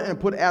garden and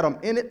put Adam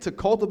in it to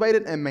cultivate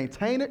it and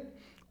maintain it.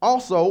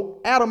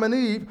 Also, Adam and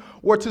Eve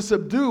were to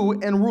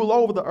subdue and rule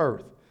over the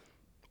earth.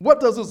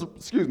 What does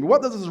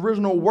this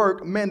original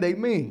work mandate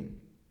mean?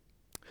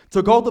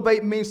 To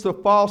cultivate means to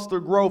foster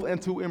growth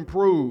and to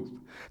improve.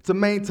 To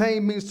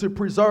maintain means to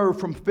preserve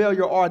from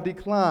failure or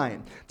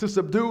decline. To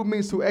subdue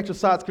means to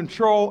exercise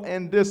control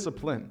and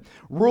discipline.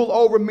 Rule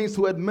over means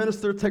to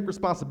administer, take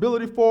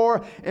responsibility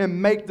for, and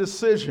make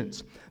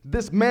decisions.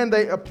 This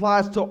mandate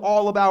applies to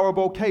all of our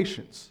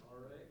vocations.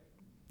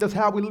 That's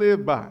how we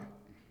live by.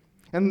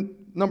 And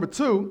number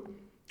 2,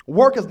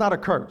 work is not a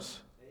curse.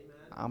 Amen.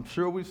 I'm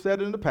sure we've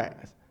said it in the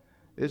past.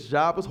 This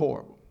job is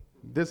horrible.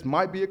 This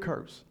might be a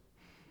curse.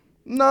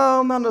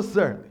 No, not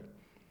necessarily.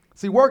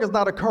 See, work is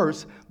not a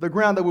curse. The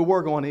ground that we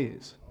work on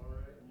is.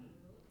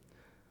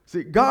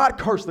 See, God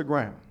cursed the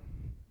ground.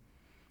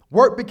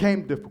 Work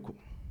became difficult.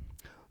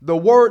 The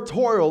word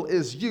toil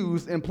is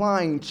used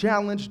implying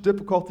challenge,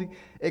 difficulty,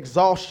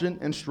 exhaustion,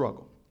 and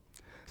struggle.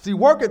 See,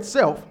 work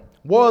itself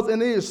was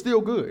and is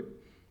still good,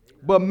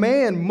 but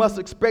man must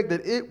expect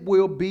that it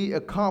will be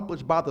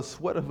accomplished by the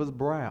sweat of his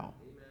brow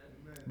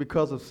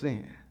because of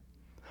sin.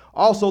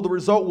 Also, the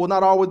result will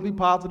not always be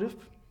positive.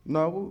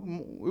 No,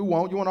 we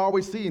won't. You won't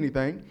always see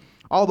anything.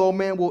 Although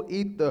man will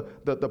eat the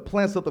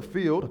plants of the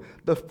field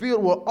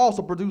will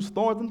also produce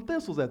thorns and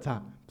thistles at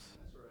times.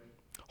 Right.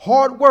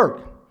 Hard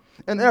work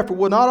and effort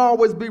will not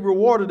always be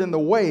rewarded in the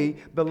way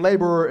the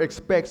laborer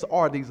expects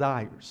or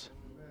desires.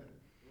 Amen.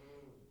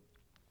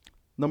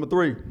 Number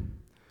 3,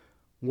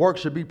 work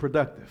should be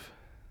productive.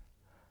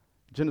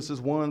 Genesis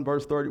 1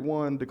 verse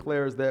 31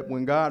 declares that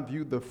when God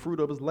viewed the fruit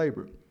of his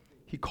labor,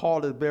 he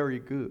called it very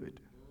good.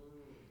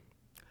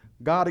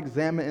 God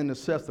examined and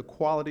assessed the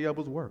quality of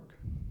his work.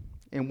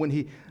 And when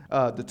he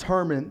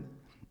determined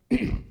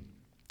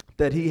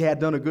that he had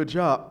done a good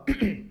job,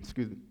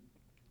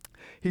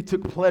 he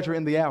took pleasure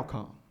in the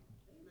outcome.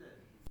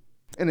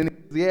 And in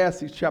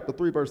Ecclesiastes chapter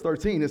 3, verse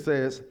 13, it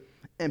says,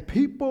 and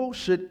people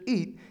should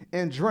eat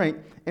and drink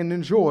and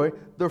enjoy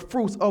the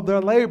fruits of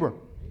their labor.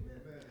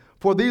 Amen.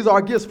 For these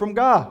are gifts from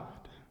God.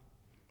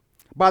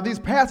 By these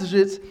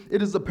passages,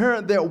 it is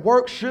apparent that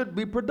work should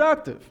be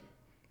productive.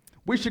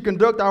 We should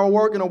conduct our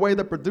work in a way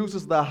that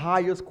produces the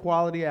highest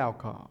quality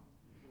outcome.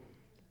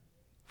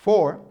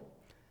 4,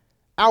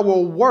 our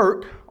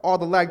work, or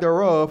the lack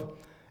thereof,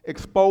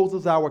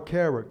 exposes our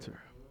character.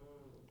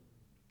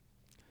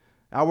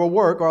 Our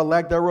work, or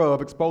lack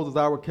thereof, exposes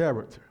our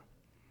character.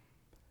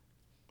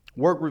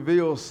 Work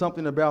reveals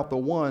something about the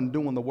one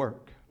doing the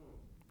work.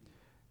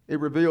 It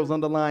reveals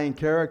underlying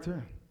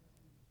character,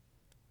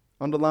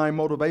 underlying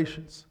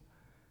motivations,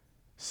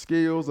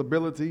 skills,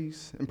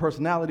 abilities, and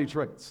personality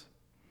traits.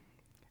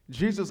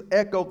 Jesus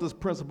echoed this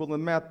principle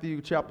in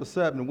Matthew chapter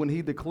 7 when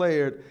he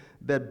declared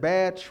that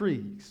bad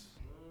trees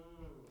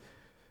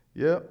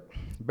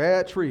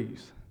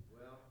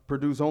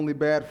produce only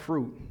bad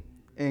fruit,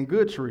 and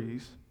good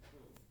trees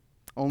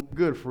only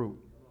good fruit.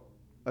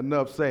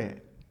 Enough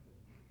said.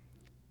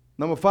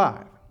 Number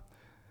 5,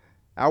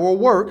 our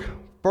work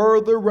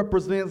further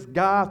represents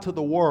God to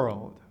the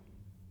world.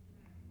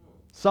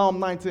 Psalm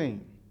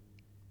 19.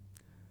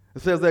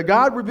 It says that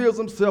God reveals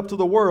himself to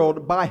the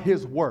world by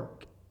his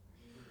work.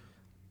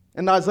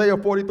 And Isaiah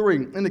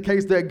 43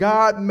 indicates that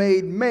God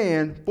made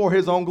man for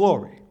his own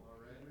glory.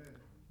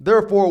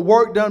 Therefore,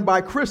 work done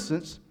by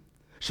Christians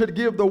should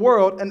give the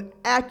world an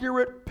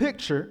accurate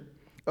picture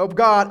of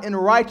God in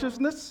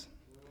righteousness,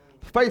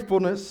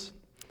 faithfulness,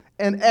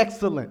 and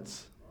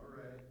excellence.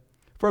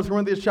 1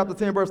 Corinthians chapter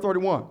 10, verse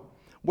 31.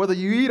 Whether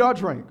you eat or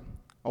drink,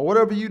 or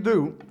whatever you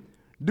do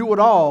it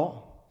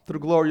all to the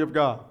glory of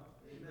God.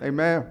 Amen.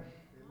 Amen.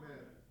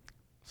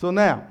 So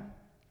now,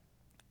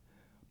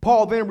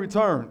 Paul then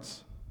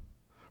returns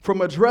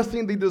from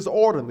addressing the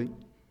disorderly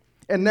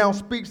and now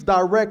speaks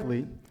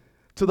directly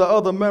to the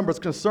other members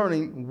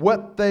concerning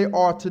what they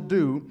are to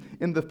do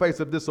in the face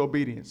of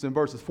disobedience in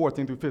verses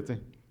 14 through 15.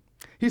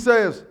 He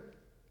says,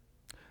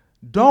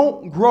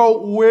 don't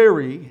grow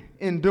weary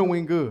in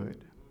doing good.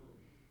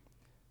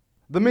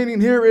 The meaning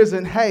here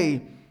isn't,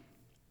 hey,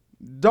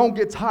 don't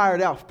get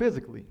tired out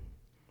physically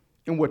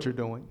in what you're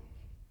doing,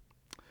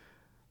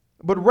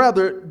 but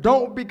rather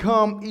don't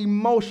become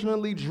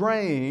emotionally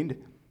drained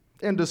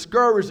and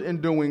discouraged in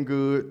doing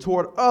good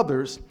toward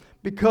others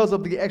because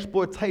of the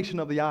exploitation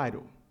of the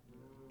idle.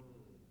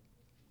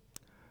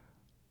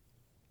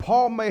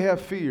 Paul may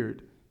have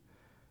feared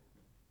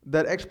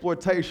that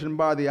exploitation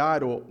by the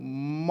idle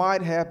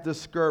might have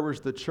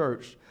discouraged the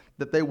church,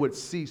 that they would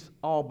cease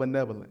all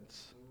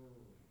benevolence.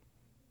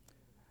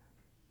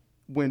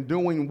 When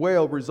doing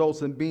well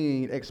results in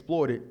being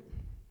exploited,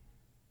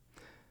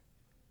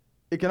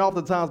 it can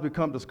oftentimes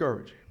become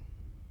discouraging.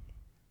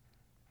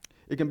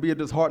 It can be a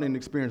disheartening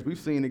experience. We've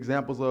seen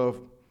examples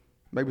of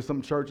maybe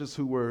some churches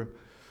who were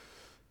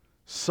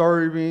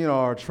serving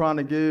or trying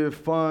to give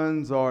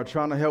funds or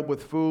trying to help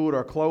with food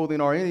or clothing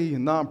or any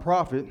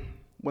nonprofit.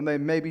 When they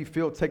maybe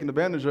feel taken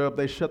advantage of,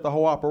 they shut the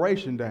whole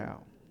operation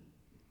down.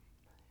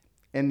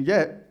 And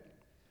yet,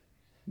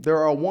 there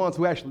are ones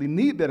who actually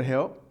need that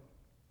help.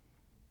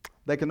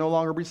 They can no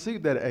longer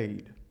receive that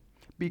aid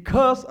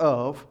because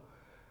of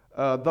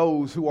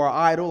those who are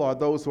idle or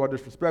those who are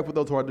disrespectful,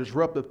 those who are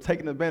disruptive,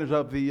 taking advantage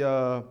of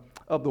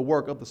the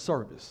work of the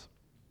service.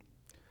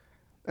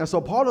 And so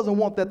Paul doesn't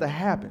want that to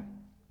happen.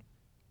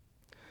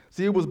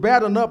 See, it was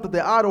bad enough that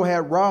the idol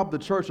had robbed the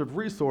church of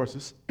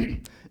resources.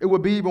 It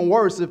would be even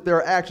worse if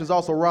their actions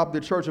also robbed the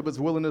church of its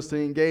willingness to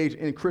engage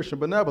in Christian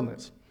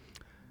benevolence.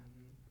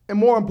 And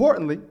more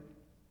importantly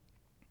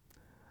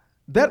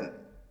than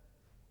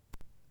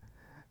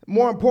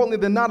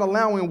not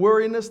allowing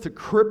weariness to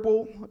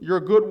cripple your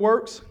good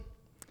works,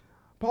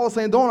 Paul is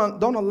saying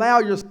don't allow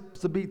yourselves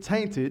to be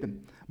tainted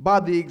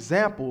by the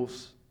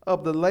examples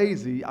of the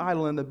lazy,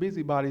 idle, and the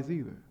busybodies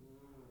either.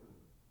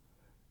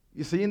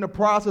 You see, in the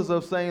process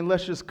of saying,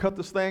 let's just cut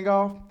this thing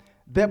off,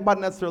 that might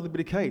not necessarily be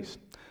the case.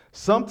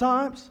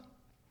 Sometimes,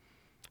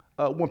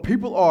 when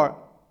people are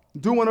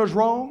doing us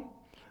wrong,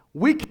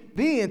 we can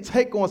then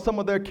take on some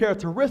of their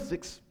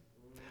characteristics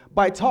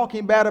by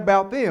talking bad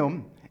about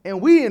them,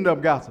 and we end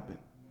up gossiping.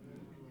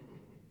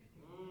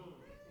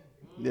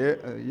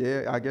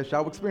 Yeah, I guess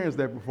y'all experienced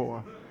that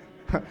before.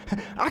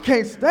 I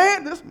can't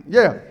stand this.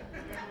 Yeah.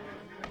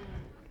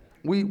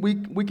 We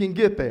can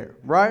get there,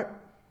 right?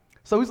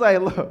 So he's like,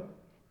 look,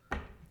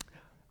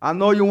 I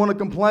know you want to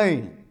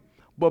complain,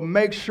 but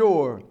make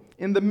sure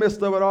in the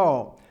midst of it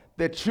all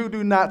that you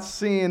do not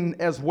sin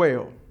as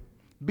well.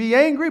 Be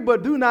angry,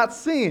 but do not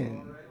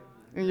sin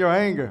in your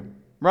anger,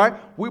 right?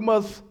 We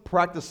must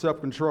practice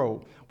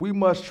self-control. We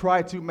must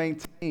try to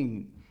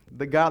maintain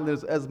the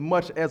godliness as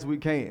much as we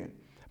can.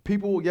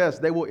 People, yes,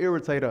 they will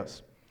irritate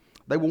us.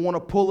 They will want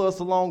to pull us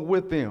along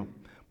with them.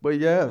 But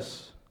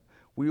yes,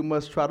 we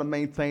must try to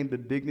maintain the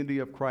dignity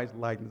of Christ's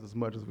likeness as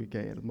much as we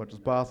can, as much as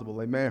possible.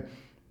 Amen.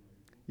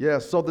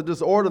 Yes, so the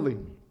disorderly,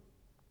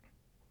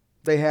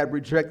 they had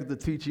rejected the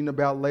teaching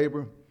about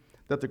labor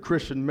that the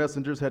Christian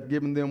messengers had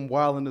given them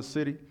while in the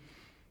city.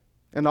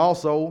 And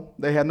also,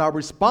 they had not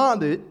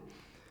responded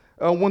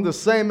when the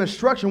same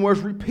instruction was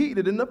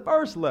repeated in the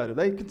first letter.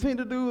 They continued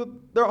to do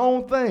their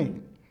own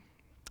thing.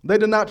 They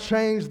did not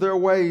change their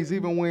ways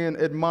even when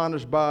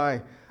admonished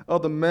by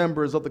other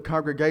members of the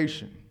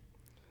congregation.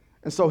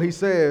 And so he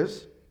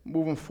says,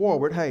 moving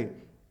forward, hey,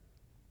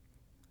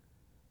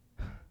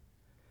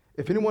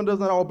 if anyone does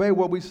not obey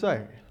what we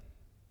say,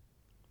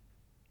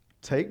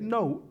 take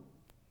note,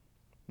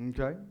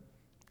 okay,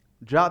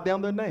 jot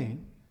down their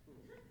name,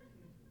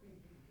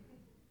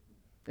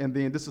 and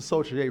then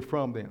disassociate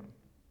from them.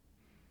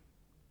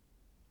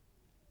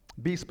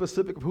 Be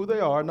specific of who they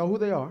are, know who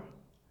they are,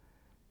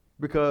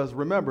 because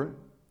remember,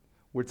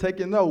 we're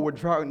taking note, we're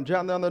jotting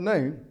down their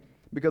name,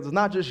 because it's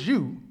not just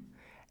you.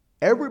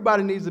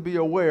 Everybody needs to be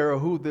aware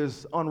of who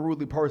this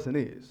unruly person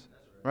is,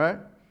 right?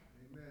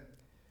 Amen.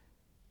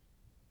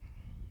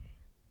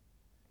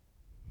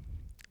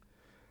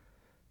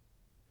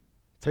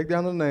 Take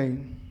down the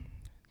name,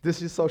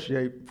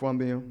 disassociate from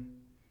them,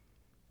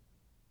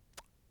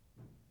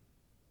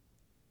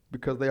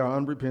 because they are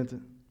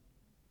unrepentant.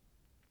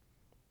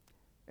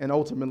 And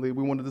ultimately,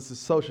 we want to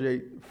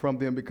disassociate from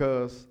them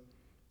because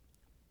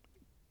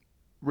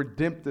we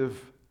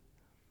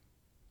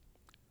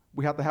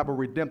have to have a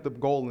redemptive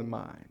goal in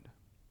mind.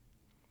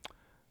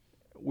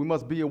 We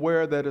must be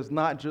aware that it's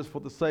not just for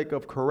the sake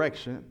of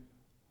correction,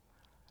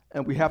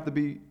 and we have to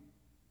be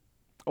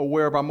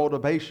aware of our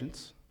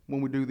motivations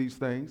when we do these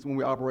things, when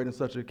we operate in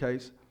such a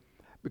case,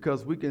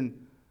 because we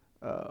can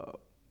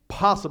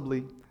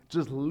possibly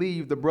just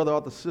leave the brother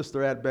or the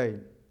sister at bay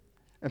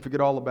and forget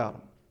all about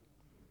them.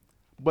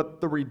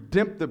 But the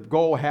redemptive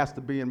goal has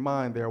to be in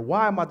mind there.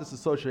 Why am I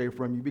disassociated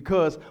from you?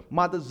 Because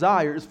my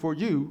desire is for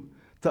you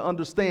to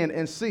understand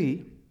and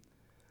see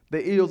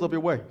the ills of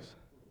your ways,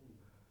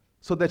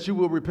 so that you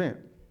will repent,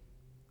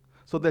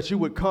 so that you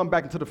would come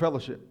back into the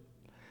fellowship.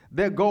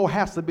 That goal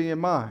has to be in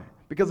mind,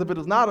 because if it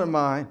is not in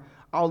mind,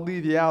 I'll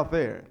leave you out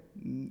there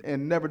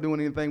and never do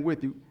anything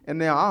with you. And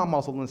now I'm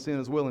also in sin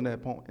as well in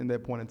that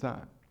point in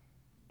time.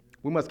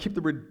 We must keep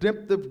the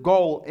redemptive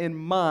goal in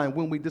mind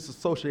when we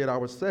disassociate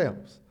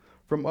ourselves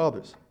from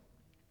others.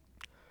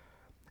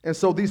 And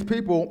so these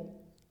people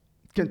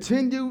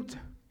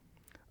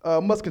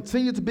must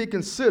continue to be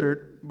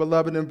considered,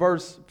 beloved,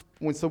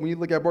 when you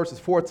look at verses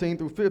 14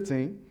 through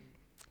 15,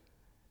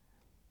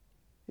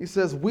 he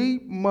says, we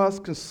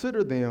must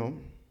consider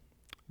them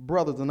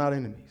brothers and not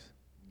enemies.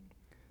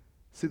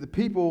 See, the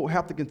people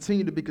have to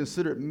continue to be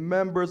considered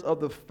members of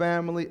the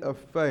family of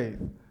faith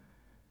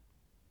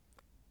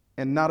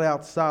and not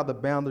outside the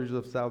boundaries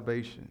of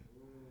salvation.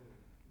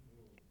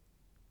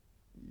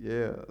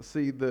 Yeah,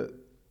 see, the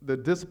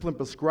discipline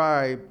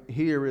prescribed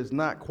here is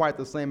not quite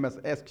the same as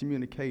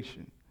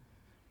excommunication.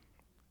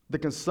 The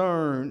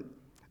concern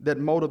that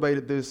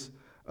motivated this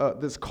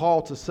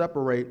call to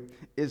separate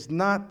is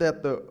not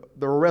that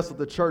the rest of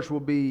the church will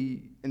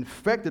be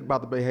infected by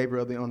the behavior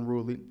of the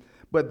unruly,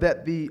 but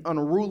that the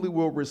unruly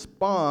will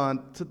respond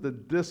to the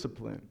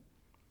discipline.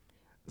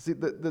 See,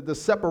 the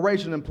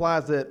separation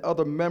implies that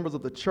other members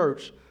of the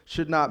church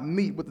should not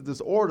meet with the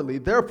disorderly.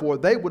 Therefore,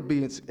 they would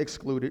be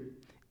excluded,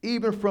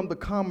 even from the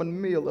common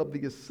meal of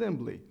the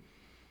assembly.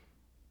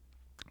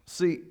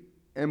 See,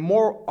 and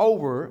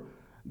moreover,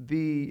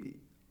 the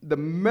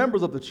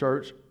members of the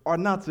church are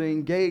not to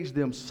engage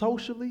them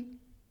socially,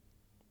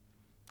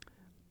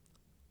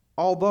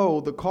 although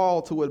the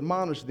call to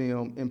admonish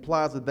them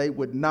implies that they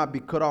would not be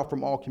cut off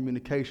from all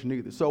communication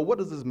either. So what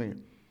does this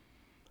mean?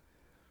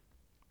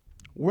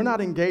 We're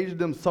not engaging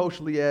them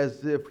socially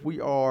as if we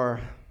are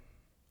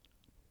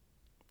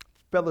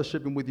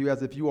fellowshipping with you,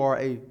 as if you are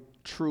a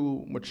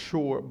true,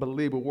 mature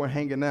believer. We're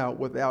hanging out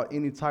without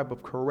any type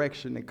of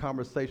correction and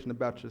conversation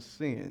about your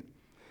sin.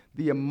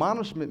 The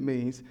admonishment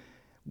means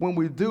when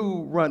we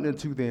do run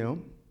into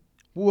them,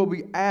 we will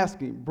be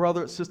asking,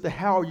 brother, sister,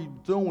 how are you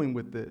doing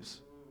with this?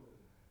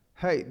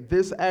 Hey,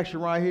 this action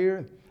right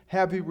here,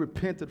 have you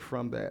repented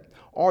from that?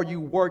 Are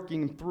you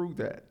working through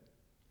that?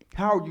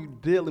 How are you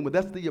dealing with?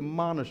 That's the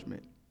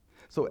admonishment.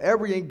 So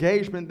every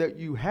engagement that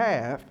you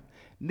have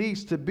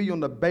needs to be on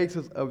the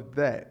basis of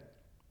that.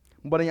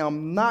 But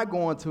I'm not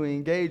going to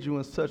engage you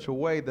in such a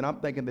way that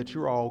I'm thinking that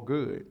you're all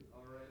good.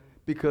 All right.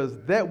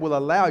 Because that will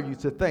allow you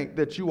to think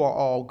that you are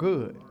all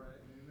good. All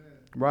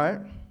right?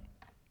 Right?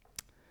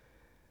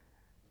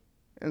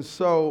 And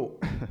so,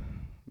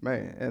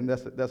 man, and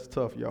that's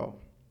tough, y'all.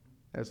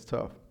 That's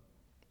tough.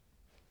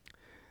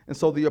 And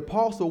so the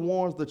apostle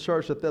warns the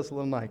church at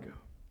Thessalonica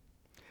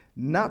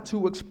not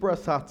to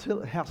express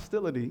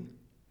hostility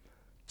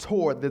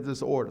toward the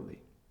disorderly.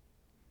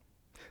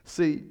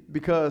 See,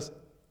 because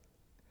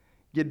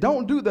you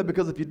don't do that,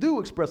 because if you do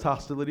express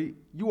hostility,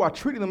 you are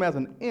treating them as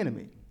an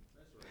enemy.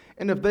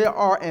 And if they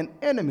are an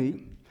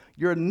enemy,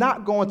 you're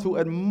not going to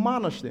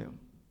admonish them.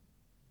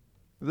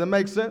 Does that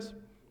make sense?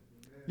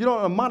 You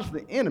don't admonish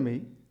the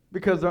enemy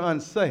because they're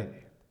unsaved.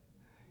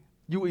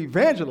 You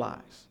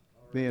evangelize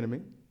the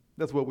enemy.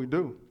 That's what we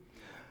do.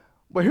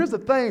 But here's the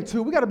thing,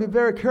 too. We got to be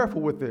very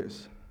careful with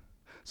this.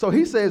 So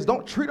he says,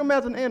 don't treat them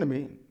as an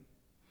enemy,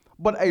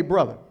 but a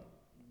brother.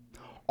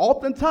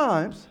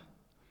 Oftentimes,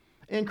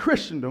 in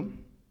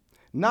Christendom,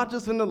 not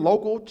just in the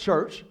local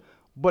church,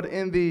 but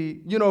in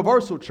the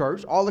universal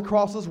church all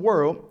across this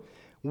world,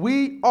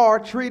 we are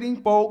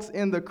treating folks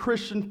in the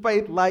Christian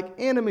faith like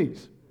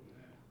enemies.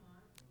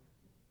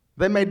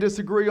 They may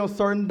disagree on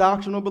certain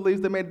doctrinal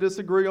beliefs. They may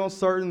disagree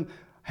on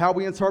how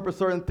we interpret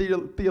certain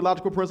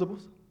theological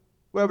principles.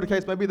 Whatever the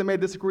case may be, they may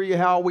disagree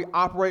how we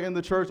operate in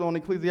the church on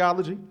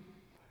ecclesiology.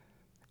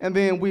 And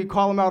then we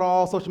call them out on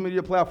all social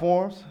media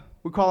platforms.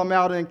 We call them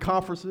out in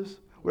conferences,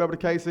 whatever the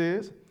case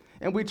is.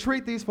 And we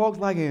treat these folks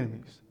like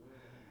enemies,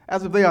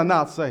 as if they are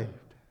not saved.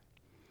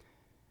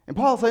 And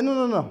Paul said,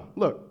 no.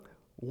 Look,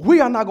 we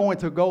are not going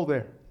to go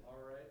there. All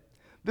right.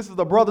 This is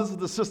the brother, this is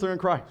the sister in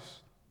Christ.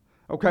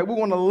 Okay, we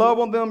want to love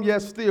on them,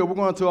 yes, still. We're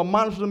going to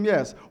admonish them,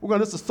 yes. We're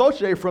going to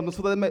disassociate from them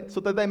so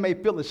that they may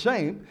feel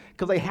ashamed,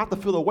 because they have to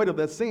feel the weight of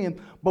that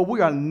sin. But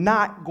we are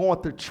not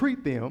going to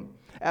treat them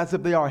as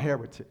if they are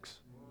heretics.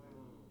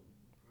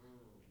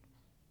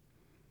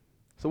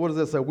 So what does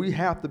that say? We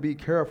have to be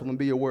careful and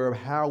be aware of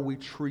how we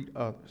treat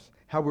others,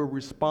 how we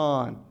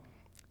respond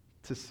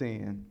to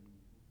sin.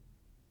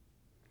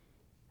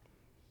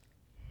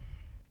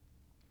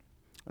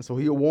 And so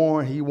he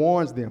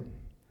warns them.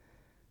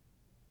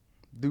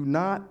 Do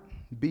not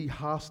be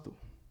hostile.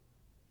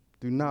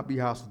 Do not be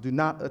hostile. Do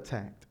not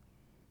attack.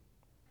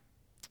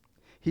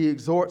 He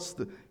exhorts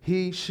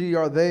he, she,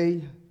 or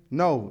they.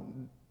 No,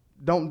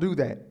 don't do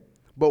that.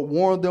 But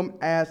warn them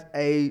as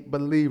a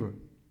believer.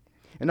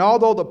 And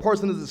although the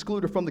person is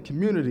excluded from the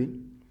community,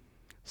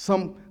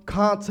 some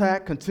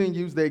contact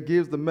continues that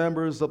gives the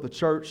members of the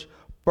church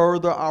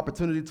further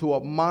opportunity to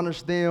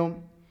admonish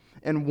them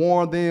and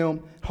warn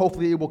them.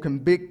 Hopefully it will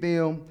convict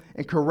them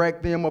and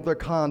correct them of their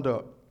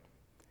conduct.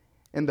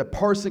 And the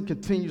person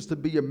continues to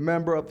be a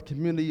member of the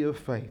community of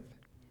faith.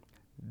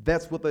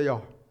 That's what they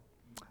are.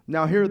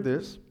 Now hear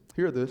this.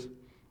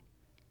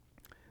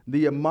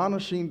 The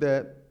admonishing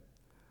that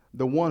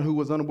the one who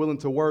was unwilling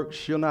to work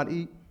shall not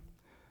eat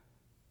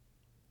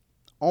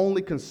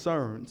only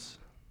concerns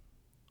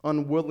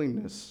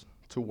unwillingness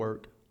to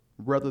work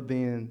rather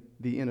than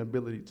the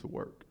inability to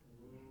work.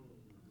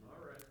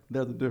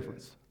 There's a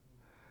difference.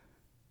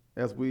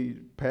 As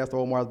Pastor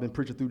Omar has been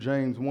preaching through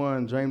James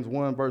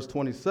 1 verse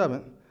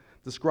 27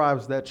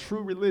 describes that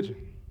true religion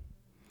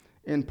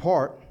in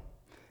part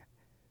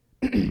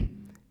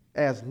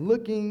as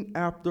looking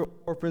after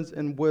orphans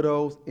and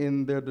widows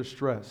in their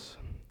distress,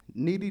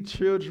 needy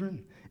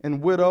children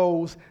and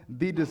widows,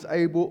 the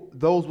disabled,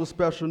 those with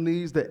special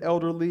needs, the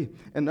elderly,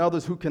 and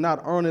others who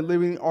cannot earn a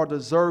living are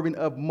deserving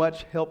of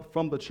much help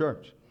from the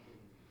church.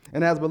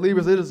 And as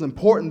believers, it is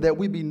important that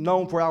we be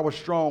known for our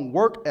strong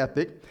work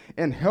ethic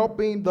and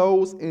helping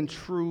those in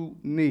true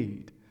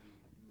need.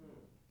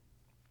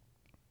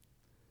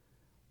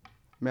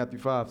 Matthew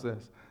 5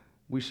 says,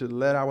 we should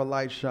let our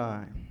light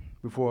shine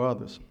before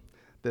others,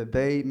 that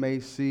they may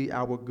see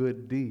our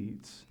good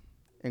deeds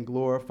and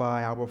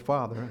glorify our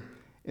Father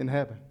in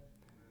heaven.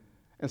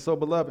 And so,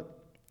 beloved,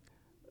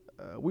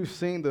 we've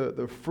seen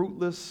the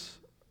fruitless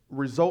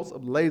results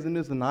of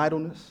laziness and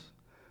idleness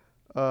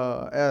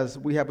as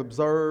we have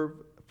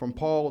observed from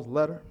Paul's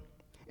letter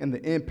and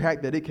the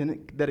impact that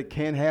it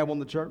can have on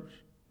the church.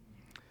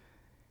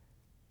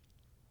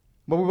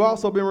 But we've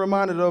also been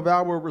reminded of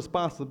our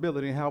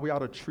responsibility and how we ought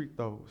to treat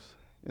those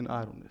in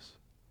idleness.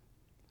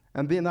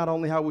 And then not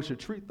only how we should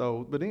treat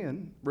those, but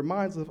then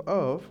reminds us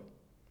of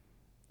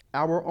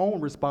our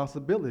own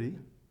responsibility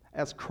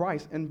as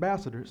Christ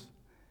ambassadors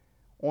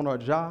on our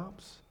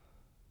jobs,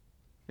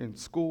 in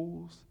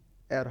schools,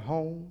 at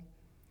home,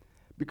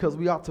 because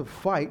we ought to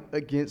fight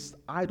against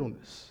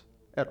idleness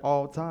at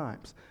all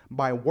times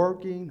by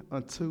working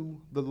unto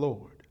the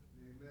Lord.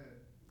 Amen.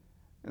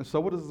 And so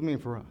what does this mean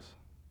for us?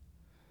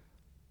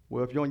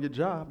 Well, if you're on your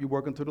job, you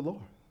work unto the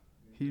Lord.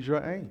 He's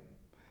your aim.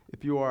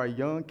 If you are a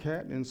young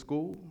cat in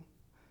school,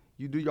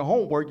 you do your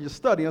homework, you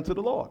study unto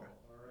the Lord.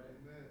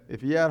 Right.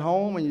 If you're at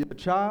home and you're a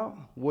child,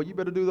 well, you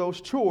better do those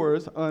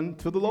chores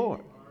unto the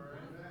Lord. Right.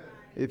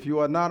 If you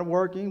are not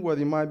working, whether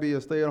you might be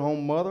a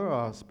stay-at-home mother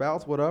or a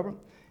spouse, whatever,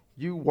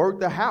 you work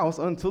the house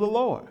unto the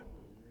Lord.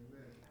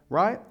 Amen.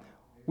 Right?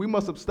 We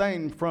must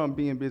abstain from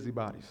being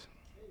busybodies.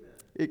 Amen.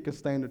 It can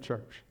stain the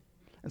church.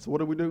 And so what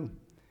do?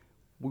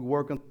 We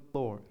work unto the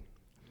Lord.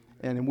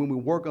 And when we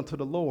work unto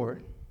the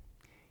Lord,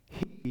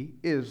 He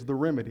is the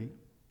remedy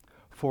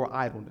for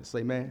idleness.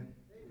 Amen?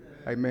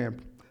 Amen.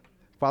 Amen.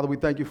 Father, we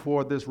thank you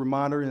for this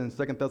reminder in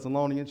 2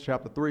 Thessalonians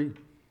chapter 3.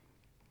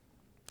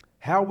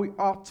 How we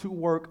ought to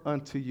work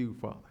unto you,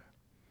 Father.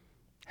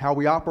 How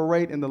we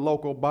operate in the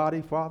local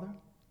body, Father.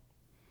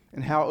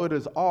 And how it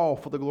is all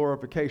for the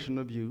glorification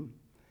of you.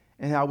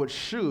 And how it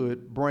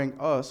should bring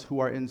us who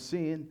are in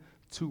sin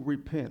to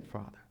repent,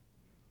 Father.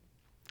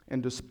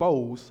 And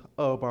dispose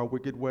of our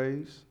wicked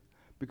ways.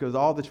 Because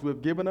all that you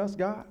have given us,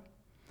 God,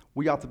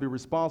 we ought to be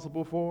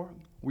responsible for.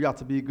 We ought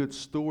to be good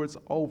stewards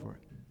over it.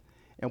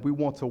 And we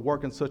want to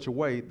work in such a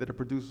way that it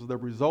produces the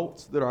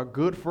results that are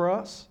good for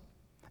us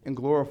and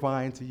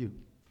glorifying to you.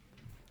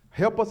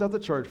 Help us as a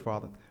church,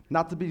 Father,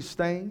 not to be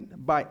stained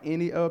by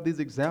any of these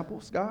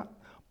examples, God,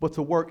 but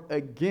to work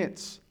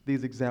against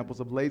these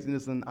examples of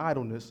laziness and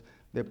idleness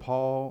that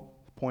Paul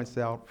points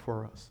out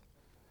for us.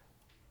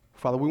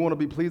 Father, we want to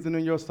be pleasing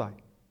in your sight.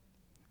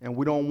 And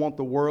we don't want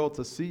the world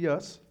to see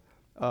us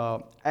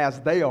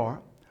as they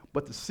are,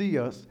 but to see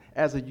us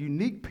as a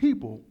unique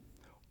people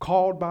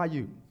called by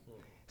you,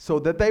 so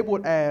that they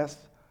would ask,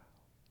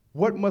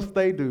 what must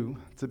they do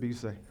to be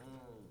saved?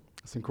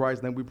 It's in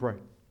Christ's name we pray.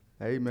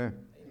 Amen.